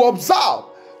 you will observe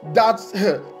that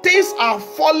things are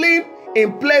falling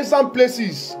in pleasant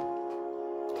places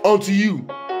unto you.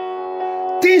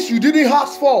 Things you didn't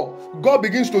ask for, God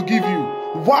begins to give you.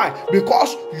 Why?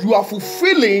 Because you are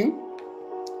fulfilling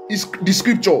the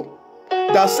scripture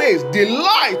that says,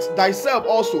 delight thyself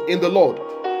also in the Lord,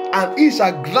 and He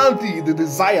shall grant thee the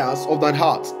desires of thine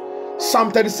heart.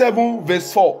 Psalm 37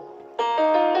 verse 4.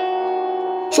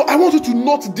 So I want you to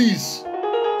note this.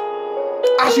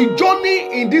 As you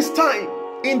journey in this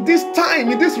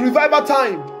revival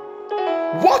time,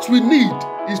 what we need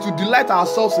is to delight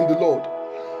ourselves in the Lord.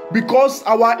 Because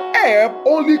our help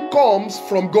only comes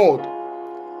from God.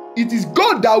 It is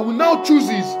God that will now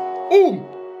chooses whom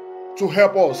to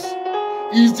help us.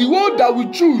 He is the one that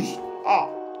will choose.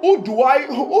 Who do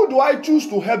I choose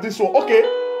to help this one? Okay,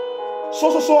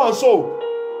 so and so.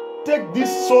 Take this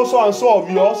so and so of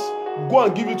yours. Go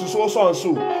and give it to so and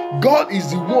so. God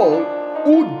is the one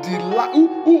who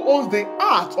owns the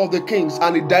heart of the kings,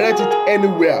 and He directs it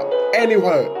anywhere,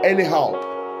 anyhow.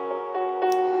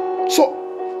 So,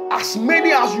 as many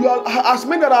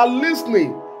that are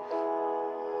listening,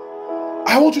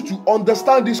 I want you to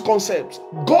understand this concept.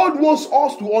 God wants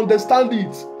us to understand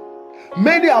it.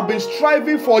 Many have been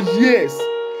striving for years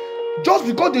just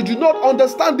because they do not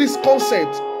understand this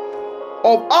concept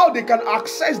of how they can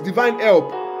access divine help.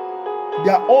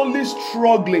 They are only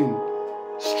struggling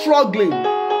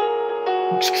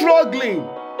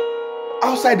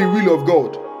outside the will of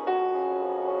God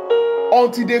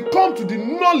until they come to the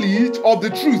knowledge of the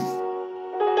truth,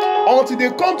 until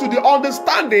they come to the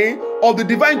understanding of the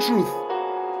divine truth.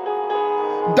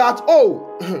 That,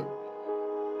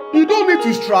 you don't need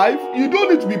to strive. You don't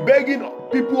need to be begging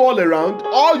people all around.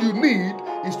 All you need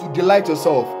is to delight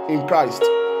yourself in Christ.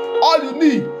 All you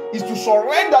need is to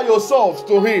surrender yourself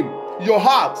to Him. Your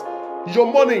heart,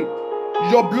 your money,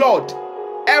 your blood,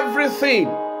 everything.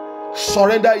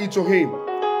 Surrender it to Him,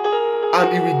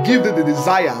 and He will give you the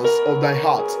desires of thy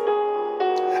heart.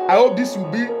 I hope this will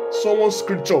be someone's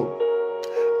scripture.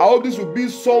 I hope this will be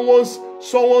someone's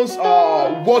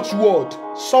watchword,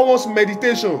 someone's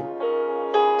meditation.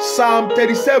 Psalm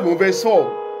 37 verse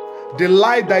 4.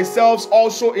 Delight thyself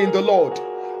also in the Lord,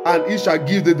 and He shall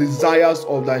give the desires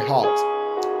of thy heart.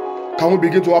 Can we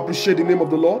begin to appreciate the name of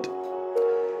the Lord?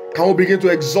 Can we begin to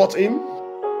exalt Him?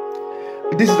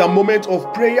 This is a moment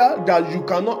of prayer that you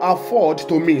cannot afford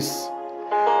to miss.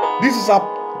 This is a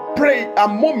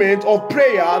moment of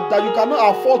prayer that you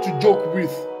cannot afford to joke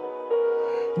with.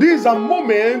 This is a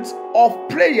moment of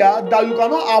prayer that you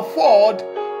cannot afford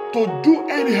to do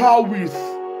anyhow with.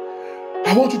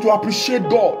 I want you to appreciate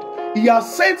God. He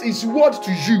has sent His word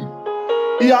to you.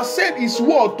 He has sent His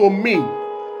word to me.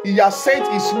 He has sent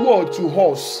His word to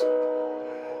us.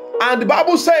 And the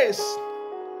Bible says,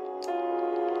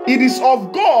 it is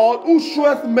of God who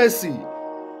showeth mercy.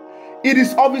 It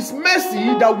is of His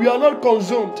mercy that we are not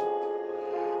consumed.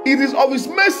 It is of His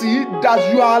mercy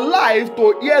that you are alive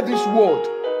to hear this word.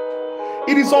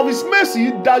 It is of His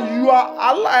mercy that you are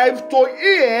alive to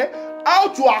hear how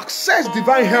to access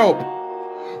divine help.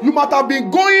 You might have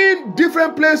been going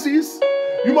different places.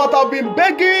 You might have been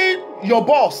begging your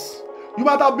boss. You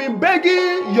might have been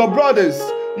begging your brothers.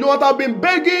 You might have been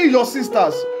begging your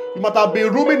sisters. You might have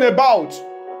been roaming about,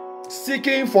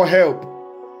 seeking for help.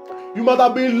 You might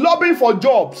have been lobbying for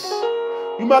jobs.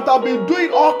 You might have been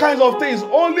doing all kinds of things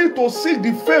only to seek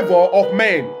the favor of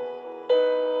men.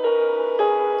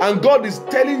 And God is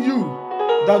telling you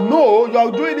that no, you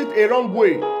are doing it a wrong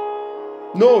way.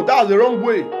 No, that's the wrong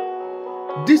way.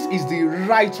 This is the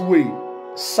right way.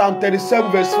 Psalm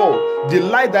 37 verse 4.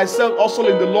 Delight thyself also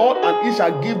in the Lord, and he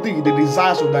shall give thee the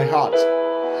desires of thy heart.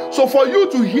 So for you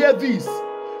to hear this,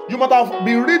 you might have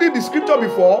been reading the scripture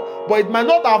before, but it might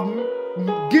not have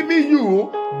given you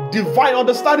divine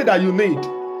understanding that you need.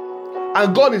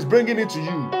 And God is bringing it to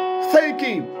you. Thank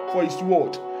him for his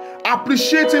word.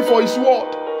 Appreciate him for his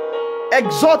word.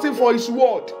 Exhort him for his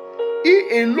word.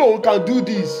 He alone can do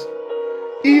this.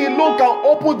 He alone can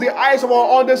open the eyes of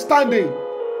our understanding.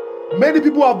 Many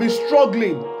people have been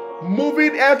struggling,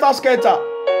 moving helter-skelter.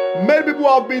 Many people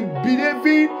have been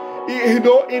behaving,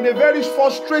 in a very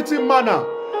frustrating manner.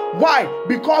 Why?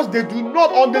 Because they do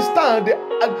not understand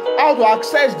how to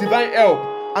access divine help.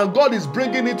 And God is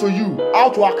bringing it to you, how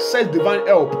to access divine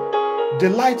help.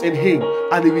 Delight in him,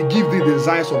 and he will give thee the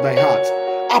desires of thy heart.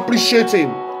 Appreciate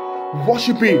him.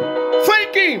 Worship him.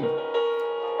 Thank him.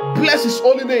 Bless his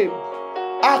holy name.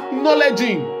 Acknowledge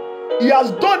him. He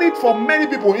has done it for many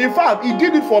people. In fact, he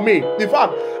did it for me. In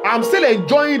fact, I'm still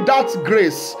enjoying that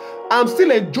grace. I'm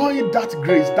still enjoying that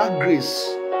grace.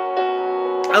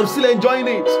 I'm still enjoying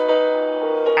it.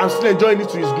 I'm still enjoying it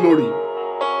to his glory.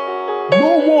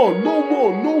 No one.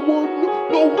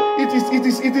 It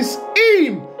is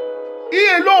him. He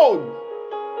alone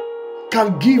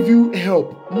can give you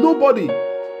help. Nobody.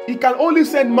 He can only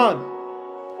send man.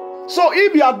 So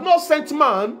if he had not sent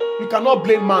man, you cannot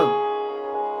blame man.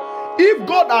 If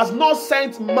God has not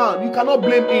sent man, you cannot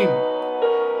blame him.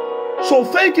 So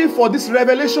thank him for this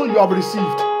revelation you have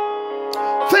received.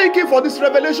 Thank him for this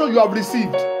revelation you have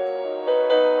received.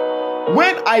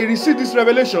 When I received this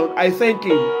revelation, I thank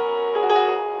him.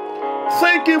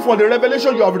 Thank him for the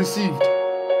revelation you have received.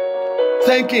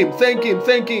 Thank him.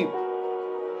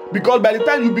 Because by the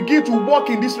time you begin to walk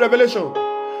in this revelation,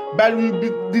 by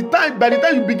the time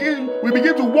we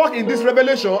begin to walk in this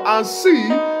revelation and see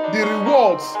the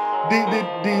rewards,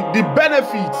 the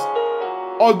benefits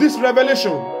of this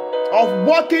revelation, of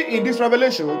walking in this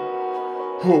revelation,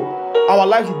 our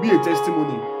lives will be a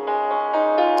testimony.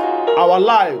 Our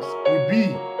lives will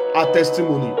be a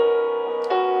testimony.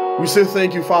 We say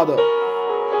thank you, Father.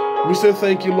 We say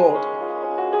thank you, Lord.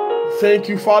 Thank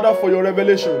you, Father, for your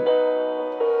revelation.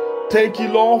 Thank you,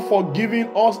 Lord, for giving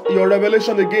us your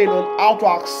revelation again on how to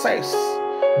access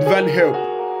divine help.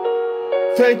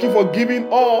 Thank you for giving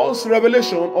us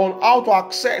revelation on how to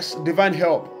access divine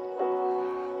help.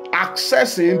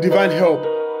 Accessing divine help.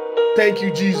 Thank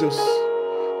you, Jesus.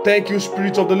 Thank you,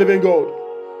 Spirit of the living God.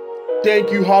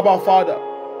 Thank you, Abba Father.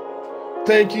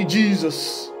 Thank you,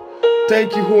 Jesus.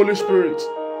 Thank you, Holy Spirit.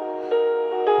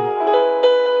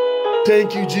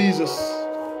 Thank you, Jesus.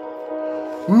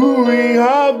 We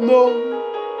have no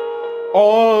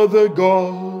other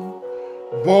God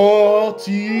but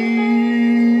you.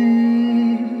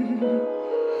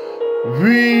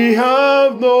 We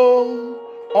have no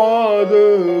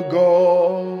other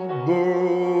God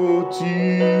but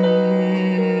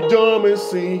you. Join me,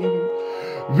 sing.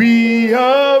 We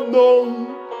have no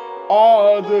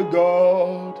other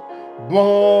God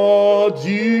but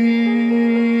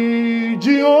you,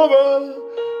 Jehovah.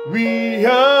 We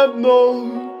have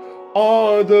no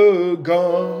other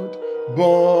God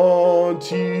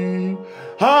but you.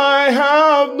 I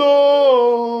have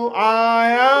no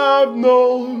other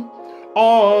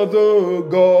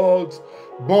God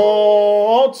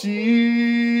but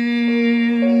you.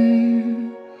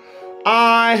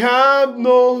 I have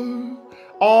no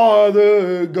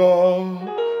other God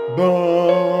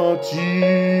but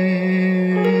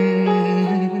you.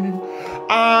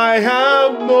 I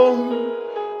have no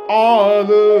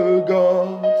other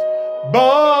God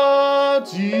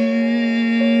but you.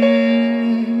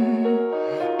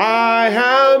 I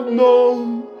have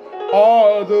no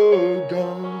other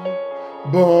God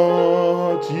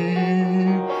but you.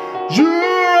 You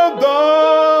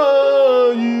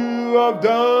have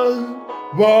done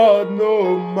what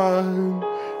no man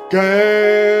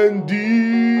can do.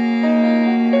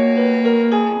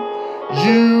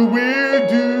 You will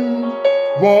do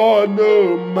what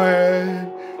no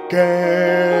man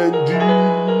can do.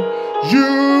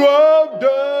 You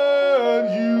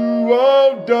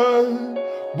have done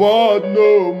what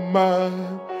no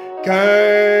man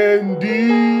can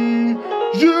do.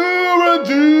 You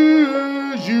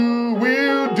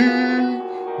will do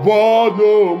what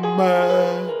no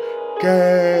man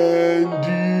can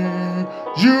do.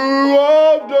 You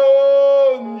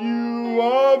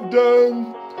have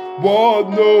done what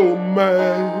no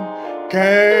man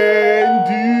can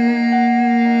do.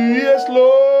 Yes,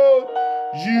 Lord,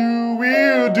 you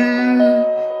will do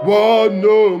what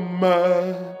no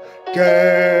man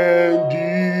can do.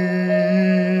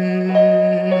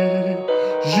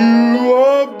 You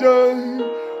have done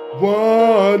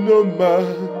what no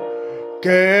man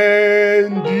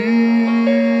can do.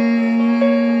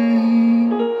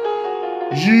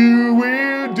 You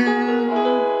will do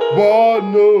what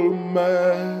no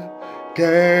man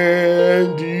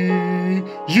can do.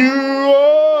 You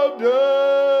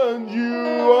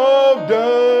have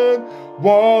done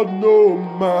what no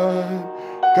man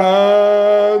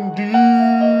can do.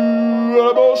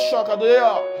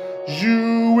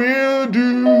 You will do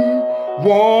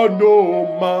what no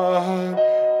man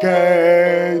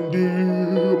can do.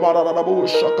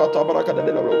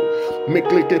 Me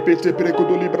clique pete prego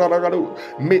do libraragado.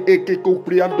 Me eke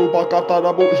compriando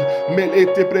bacatarabu. Me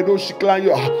ete predo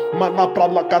chiclanho. Mana pra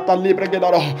la cata libre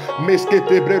gedara. Me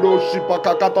skete predo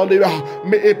chipacata libra.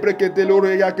 Me e prequete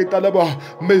loreia que talaba.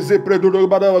 Me ze predo do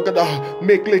badagada.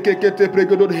 Me clique que te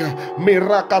prego do dia. Me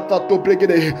rakata to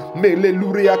pregede. Me le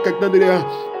luria que tanderia.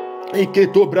 E que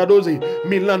to bradoze,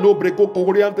 Milano breco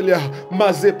coriantelia,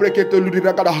 Maze prequete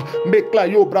luriragada, me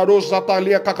clayo bradosa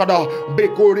talia cacada,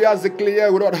 Becoria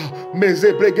zeclea urada,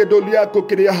 Meze pregedolia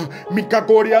coqueria, Mica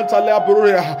coriantalea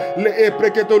bruria, Le e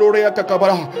prequetolorea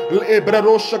cacabara, Le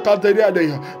bradosa calderia,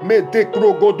 Me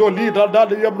decro godolida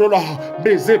dalia bruna,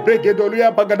 Meze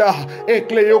pregedolia bagada,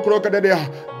 Ecleo crocadea.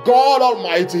 God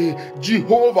Almighty,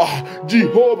 Jehovah,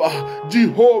 Jehovah,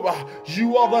 Jehovah,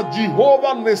 you are the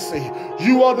Jehovah Nissi,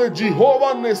 you are the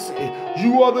Jehovah Nissi,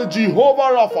 you are the Jehovah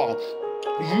Rapha,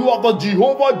 you are the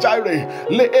Jehovah Jireh,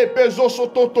 le epezo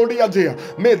sototoria dia,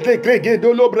 me degrege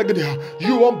de lobregia,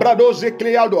 you are bradoze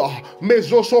cleado,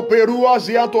 mezo soperua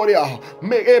ziantoria,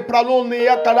 me e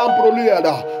pralonia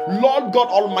calamproliada. Lord God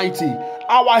Almighty,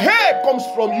 our help comes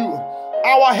from you,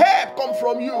 our help comes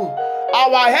from you.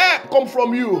 Our help comes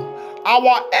from you.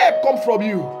 Our help comes from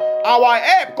you. Our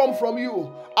help comes from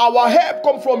you. Our help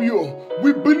comes from you.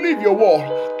 We believe your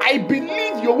word. I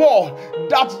believe your word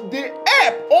that the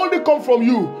help only comes from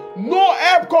you. No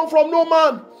help comes from no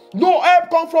man. No help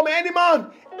comes from any man.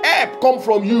 Help comes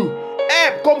from you.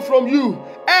 Help comes from you.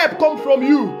 Help comes from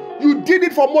you. You did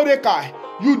it for Mordecai.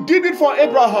 You did it for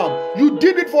Abraham. You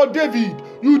did it for David.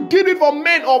 You did it for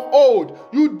men of old.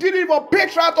 You did it for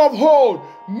patriarchs of old.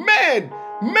 Men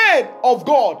of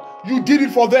God. You did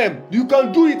it for them. You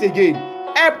can do it again.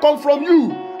 Help come from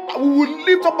you. We will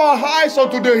lift up our eyes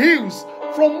unto the hills.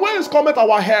 From whence cometh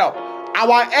our help?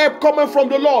 Our help cometh from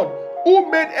the Lord, who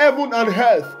made heaven and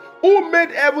earth. Who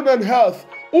made heaven and earth?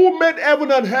 Who made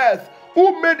heaven and earth?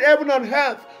 Who made heaven and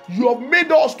earth? You have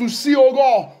made us to see, O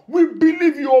God. We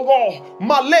believe you, O God.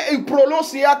 Male e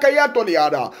prolosia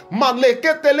kayatoliada. Male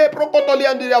ketele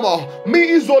prokotoliandiama. Mi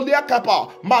izolia kapa.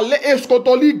 Male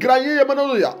escotoli graye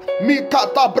manoya. Mi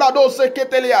kata brado se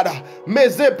keteliada.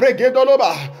 Meze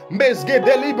bregedoloba. Mezge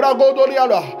delibra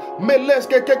godoliada.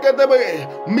 Meleske keketebe.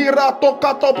 Mirato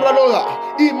kato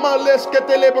pralola. Imaleske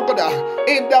telebokoda.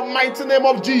 In the mighty name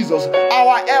of Jesus,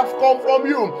 our help come from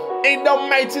you. In the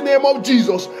mighty name of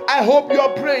Jesus, I hope you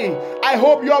are praying. I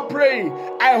hope you are praying.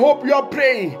 I hope you are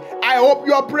praying. I hope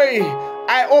you are praying.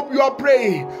 I hope you are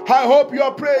praying. I hope you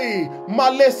are praying.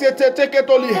 Malesete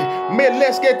teketoli.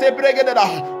 Meleskete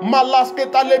bregedada.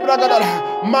 Malasketa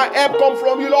lebregedada. My help come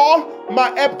from you, Lord.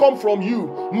 My help come from you.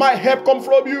 My help come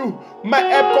from you. My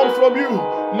help come from you.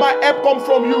 My help come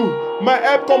from you. My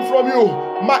help come from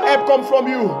you. My help come from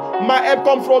you. My help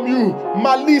come from you.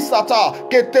 Malisata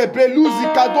kete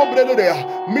breluzi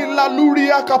kadobrelorea.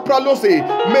 Milaluria kapralose.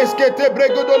 Meskete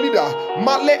bregodolida.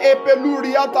 Male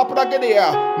epeluria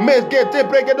tapragedea. Meskete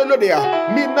bregedolodea.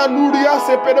 Minanuria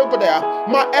sepedogodea.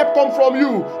 My help come from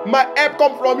you. My help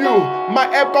come from you. My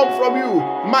help come from you.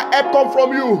 My help come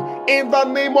from you. In the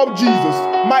name of Jesus.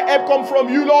 My help come from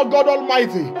you, Lord God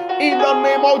Almighty. In the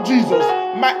name of Jesus.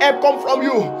 My help come from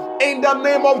you. In the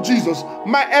name of Jesus.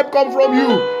 My help come from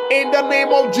you. In the name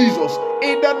of Jesus.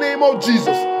 In the name of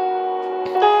Jesus.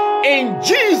 In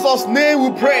Jesus' name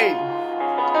we pray.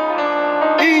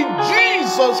 In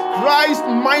Jesus Christ's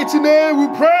mighty name we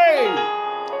pray.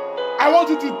 I want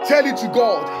you to tell it to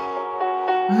God.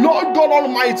 Lord God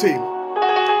Almighty,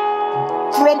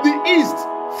 from the east,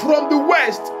 from the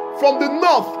west, from the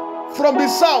north, from the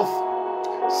south,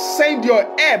 send your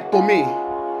help to me.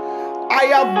 I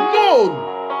have known,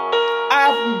 I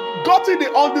have gotten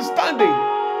the understanding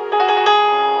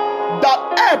that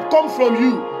help comes from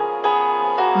you.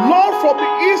 Lord, from the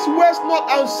east, west, north,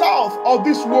 and south of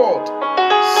this world,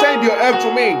 send your help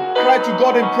to me. Cry to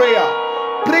God in prayer.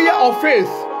 Prayer of faith.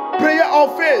 Prayer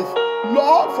of faith.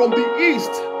 Lord, from the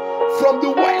east, from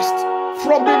the west,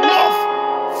 from the north,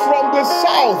 from the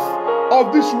south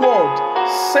of this world.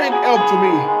 Send help to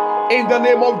me in the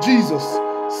name of Jesus.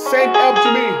 Send help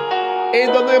to me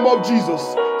in the name of Jesus.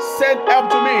 Send help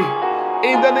to me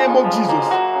in the name of Jesus.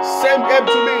 Send help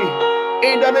to me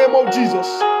in the name of Jesus.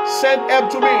 Send help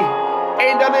to me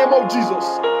in the name of Jesus.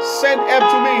 Send help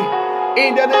to me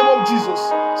in the name of Jesus.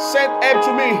 Send help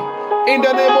to me in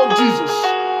the name of Jesus.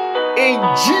 In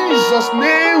Jesus'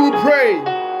 name we pray.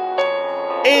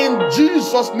 In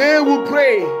Jesus' name we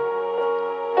pray.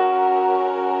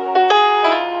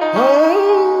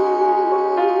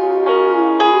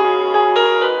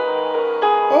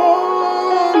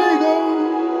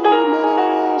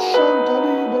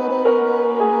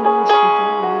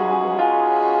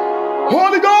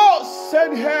 Holy Ghost,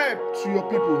 send help to your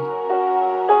people.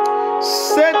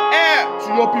 Send help to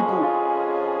your people.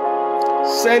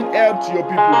 Send help to your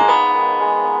people.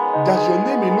 That your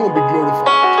name alone be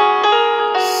glorified.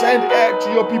 Send help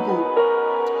to your people.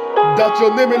 That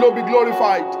your name alone be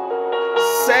glorified.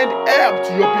 Send help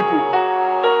to your people.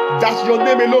 That your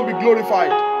name alone be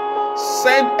glorified.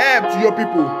 Send help to your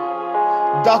people.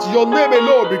 That your name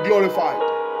alone be glorified.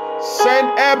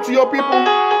 Send help to your people.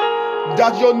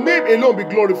 That your name alone be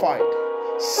glorified.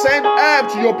 Send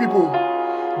help to your people.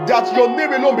 That your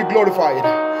name alone be glorified.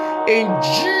 In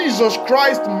Jesus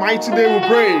Christ's mighty name we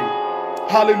pray.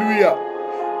 Hallelujah.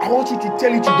 I want you to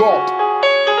tell it to God.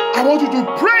 I want you to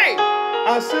pray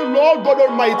and say, Lord God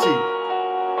Almighty,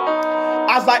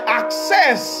 as I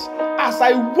access, as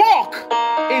I walk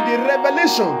in the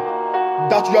revelation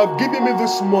that you have given me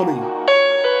this morning,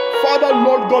 Father,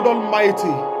 Lord God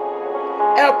Almighty,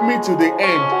 help me to the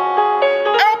end.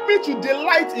 Help me to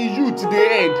delight in you to the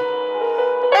end.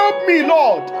 Help me,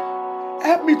 Lord.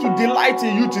 Help me to delight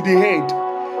in you to the end.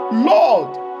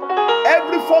 Lord,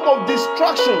 every form of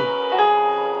distraction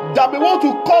that may want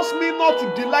to cause me not to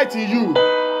delight in you,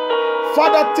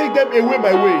 Father, take them away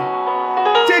my way.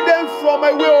 Take them from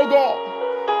my way, oh God.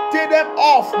 Take them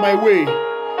off my way.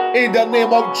 In the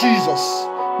name of Jesus.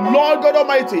 Lord God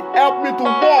Almighty, help me to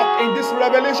walk in this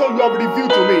revelation you have revealed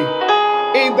to me.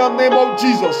 In the name of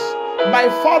Jesus. My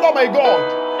Father, my God,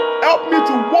 help me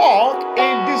to walk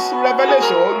in this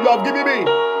revelation you have given me.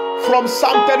 From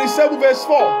Psalm 37 verse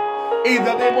 4. In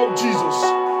the name of Jesus.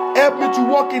 Help me to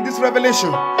walk in this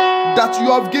revelation that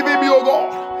you have given me, oh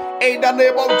God. In the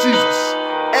name of Jesus.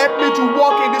 Help me to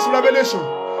walk in this revelation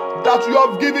that you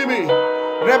have given me.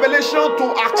 Revelation to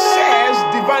access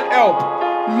divine help.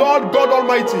 Lord God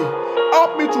Almighty,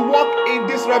 help me to walk in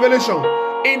this revelation.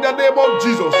 In the name of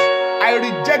Jesus. I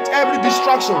reject every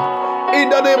distraction. In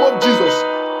the name of Jesus.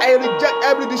 I reject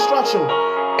every distraction.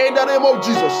 In the name of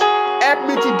Jesus. Help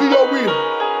me to do your will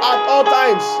at all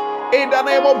times. In the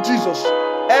name of Jesus.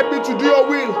 Help me to do your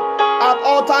will at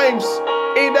all times.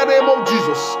 In the name of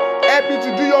Jesus. Help me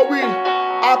to do your will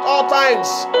at all times.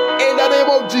 In the name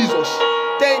of Jesus.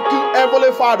 Thank you,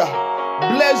 Heavenly Father.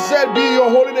 Blessed be your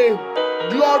holy name.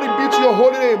 Glory be to your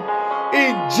holy name.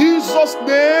 In Jesus'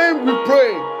 name we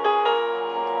pray.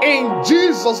 In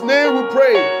Jesus' name we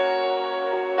pray.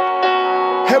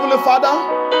 Heavenly Father,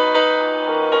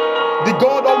 the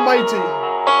God Almighty,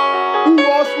 who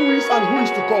was, who is, and who is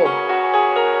to come.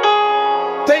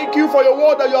 Thank you for your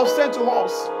word that you have sent to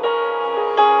us.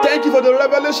 Thank you for the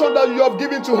revelation that you have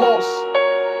given to us.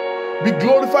 Be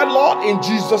glorified, Lord, in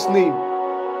Jesus' name.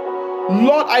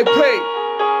 Lord, I pray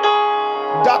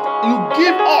that you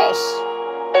give us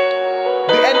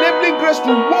the enabling grace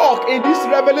to walk in this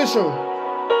revelation.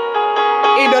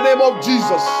 In the name of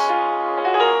Jesus.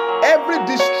 Every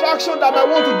distraction that might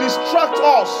want to distract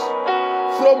us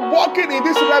from walking in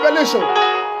this revelation,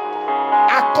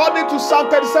 according to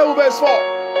Psalm 37 verse 4,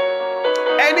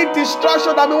 any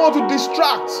distraction that may want to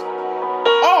distract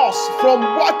us from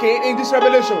walking in this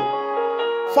revelation,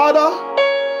 Father,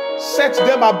 set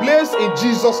them ablaze in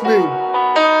Jesus' name.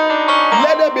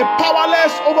 Let them be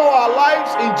powerless over our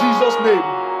lives in Jesus' name.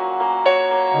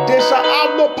 They shall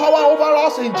have no power over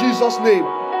us in Jesus' name.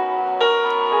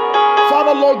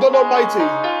 Father, Lord God Almighty,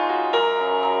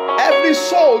 every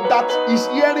soul that is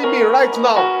hearing me right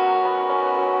now,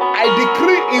 I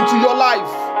decree into your life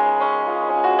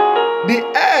the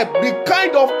help, the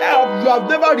kind of help you have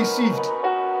never received.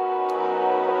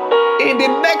 In the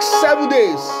next 7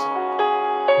 days,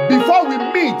 before we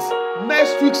meet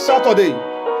next week Saturday,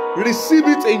 receive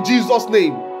it in Jesus'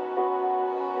 name.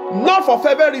 Not for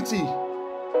favourity,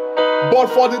 but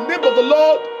for the name of the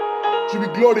Lord to be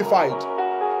glorified.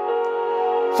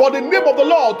 For the name of the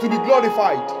Lord to be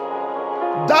glorified.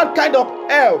 That kind of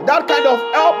help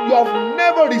you have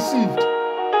never received.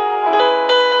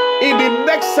 In the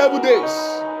next 7 days,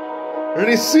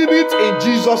 Receive it in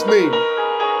Jesus' name.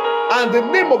 And the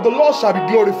name of the Lord shall be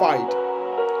glorified.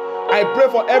 I pray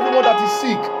for everyone that is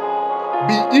sick.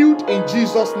 Be healed in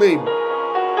Jesus' name.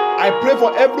 I pray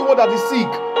for everyone that is sick.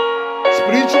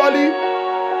 Spiritually,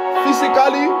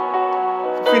 physically,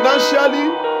 financially.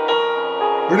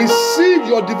 Receive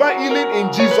your divine healing in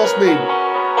Jesus' name.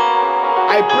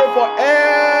 I pray for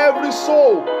every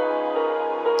soul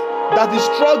that is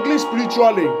struggling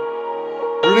spiritually.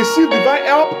 Receive divine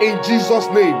help in Jesus'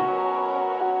 name.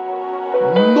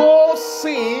 No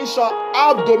sin shall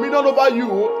have dominion over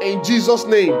you in Jesus'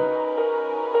 name.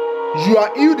 You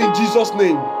are healed in Jesus'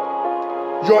 name.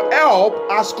 Your help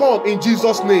has come in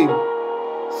Jesus' name.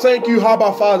 Thank you,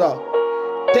 Abba Father.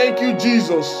 Thank you,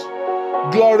 Jesus.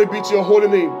 Glory be to your holy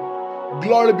name.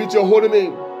 Glory be to your holy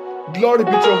name. Glory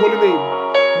be to your holy name.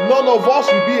 None of us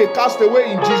will be a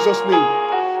castaway in Jesus' name.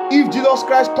 If Jesus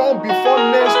Christ comes before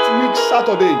next week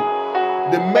Saturday,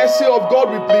 the mercy of God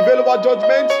will prevail over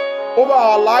judgment, over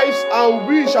our lives, and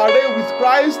we shall reign with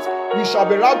Christ. We shall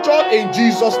be raptured in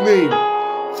Jesus' name.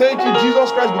 Thank you,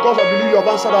 Jesus Christ, because I believe you have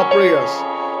answered our prayers.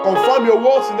 Confirm your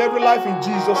words in every life in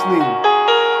Jesus' name.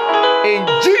 In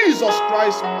Jesus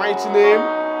Christ's mighty name,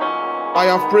 I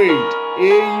have prayed.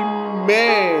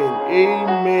 Amen.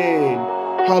 Amen.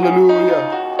 Hallelujah.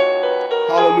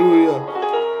 Hallelujah.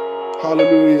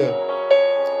 Hallelujah.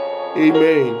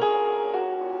 Amen.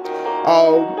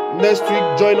 Next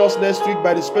week, join us next week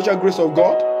by the special grace of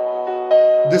God.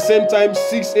 The same time,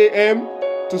 6 a.m.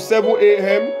 to 7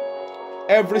 a.m.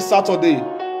 every Saturday.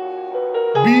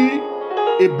 Be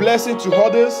a blessing to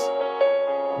others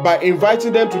by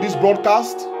inviting them to this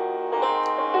broadcast.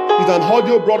 It's an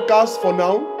audio broadcast for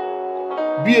now.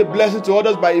 Be a blessing to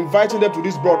others by inviting them to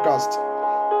this broadcast.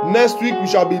 Next week, we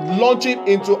shall be launching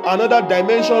into another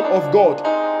dimension of God.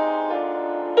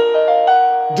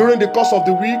 During the course of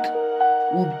the week,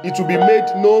 it will be made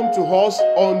known to us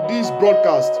on this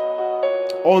broadcast,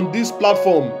 on this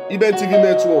platform, Eben TV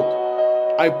Network.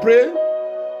 I pray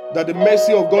that the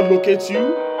mercy of God locates you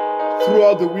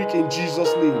throughout the week in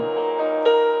Jesus' name.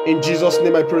 In Jesus'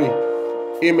 name I pray.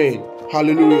 Amen.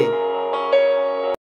 Hallelujah.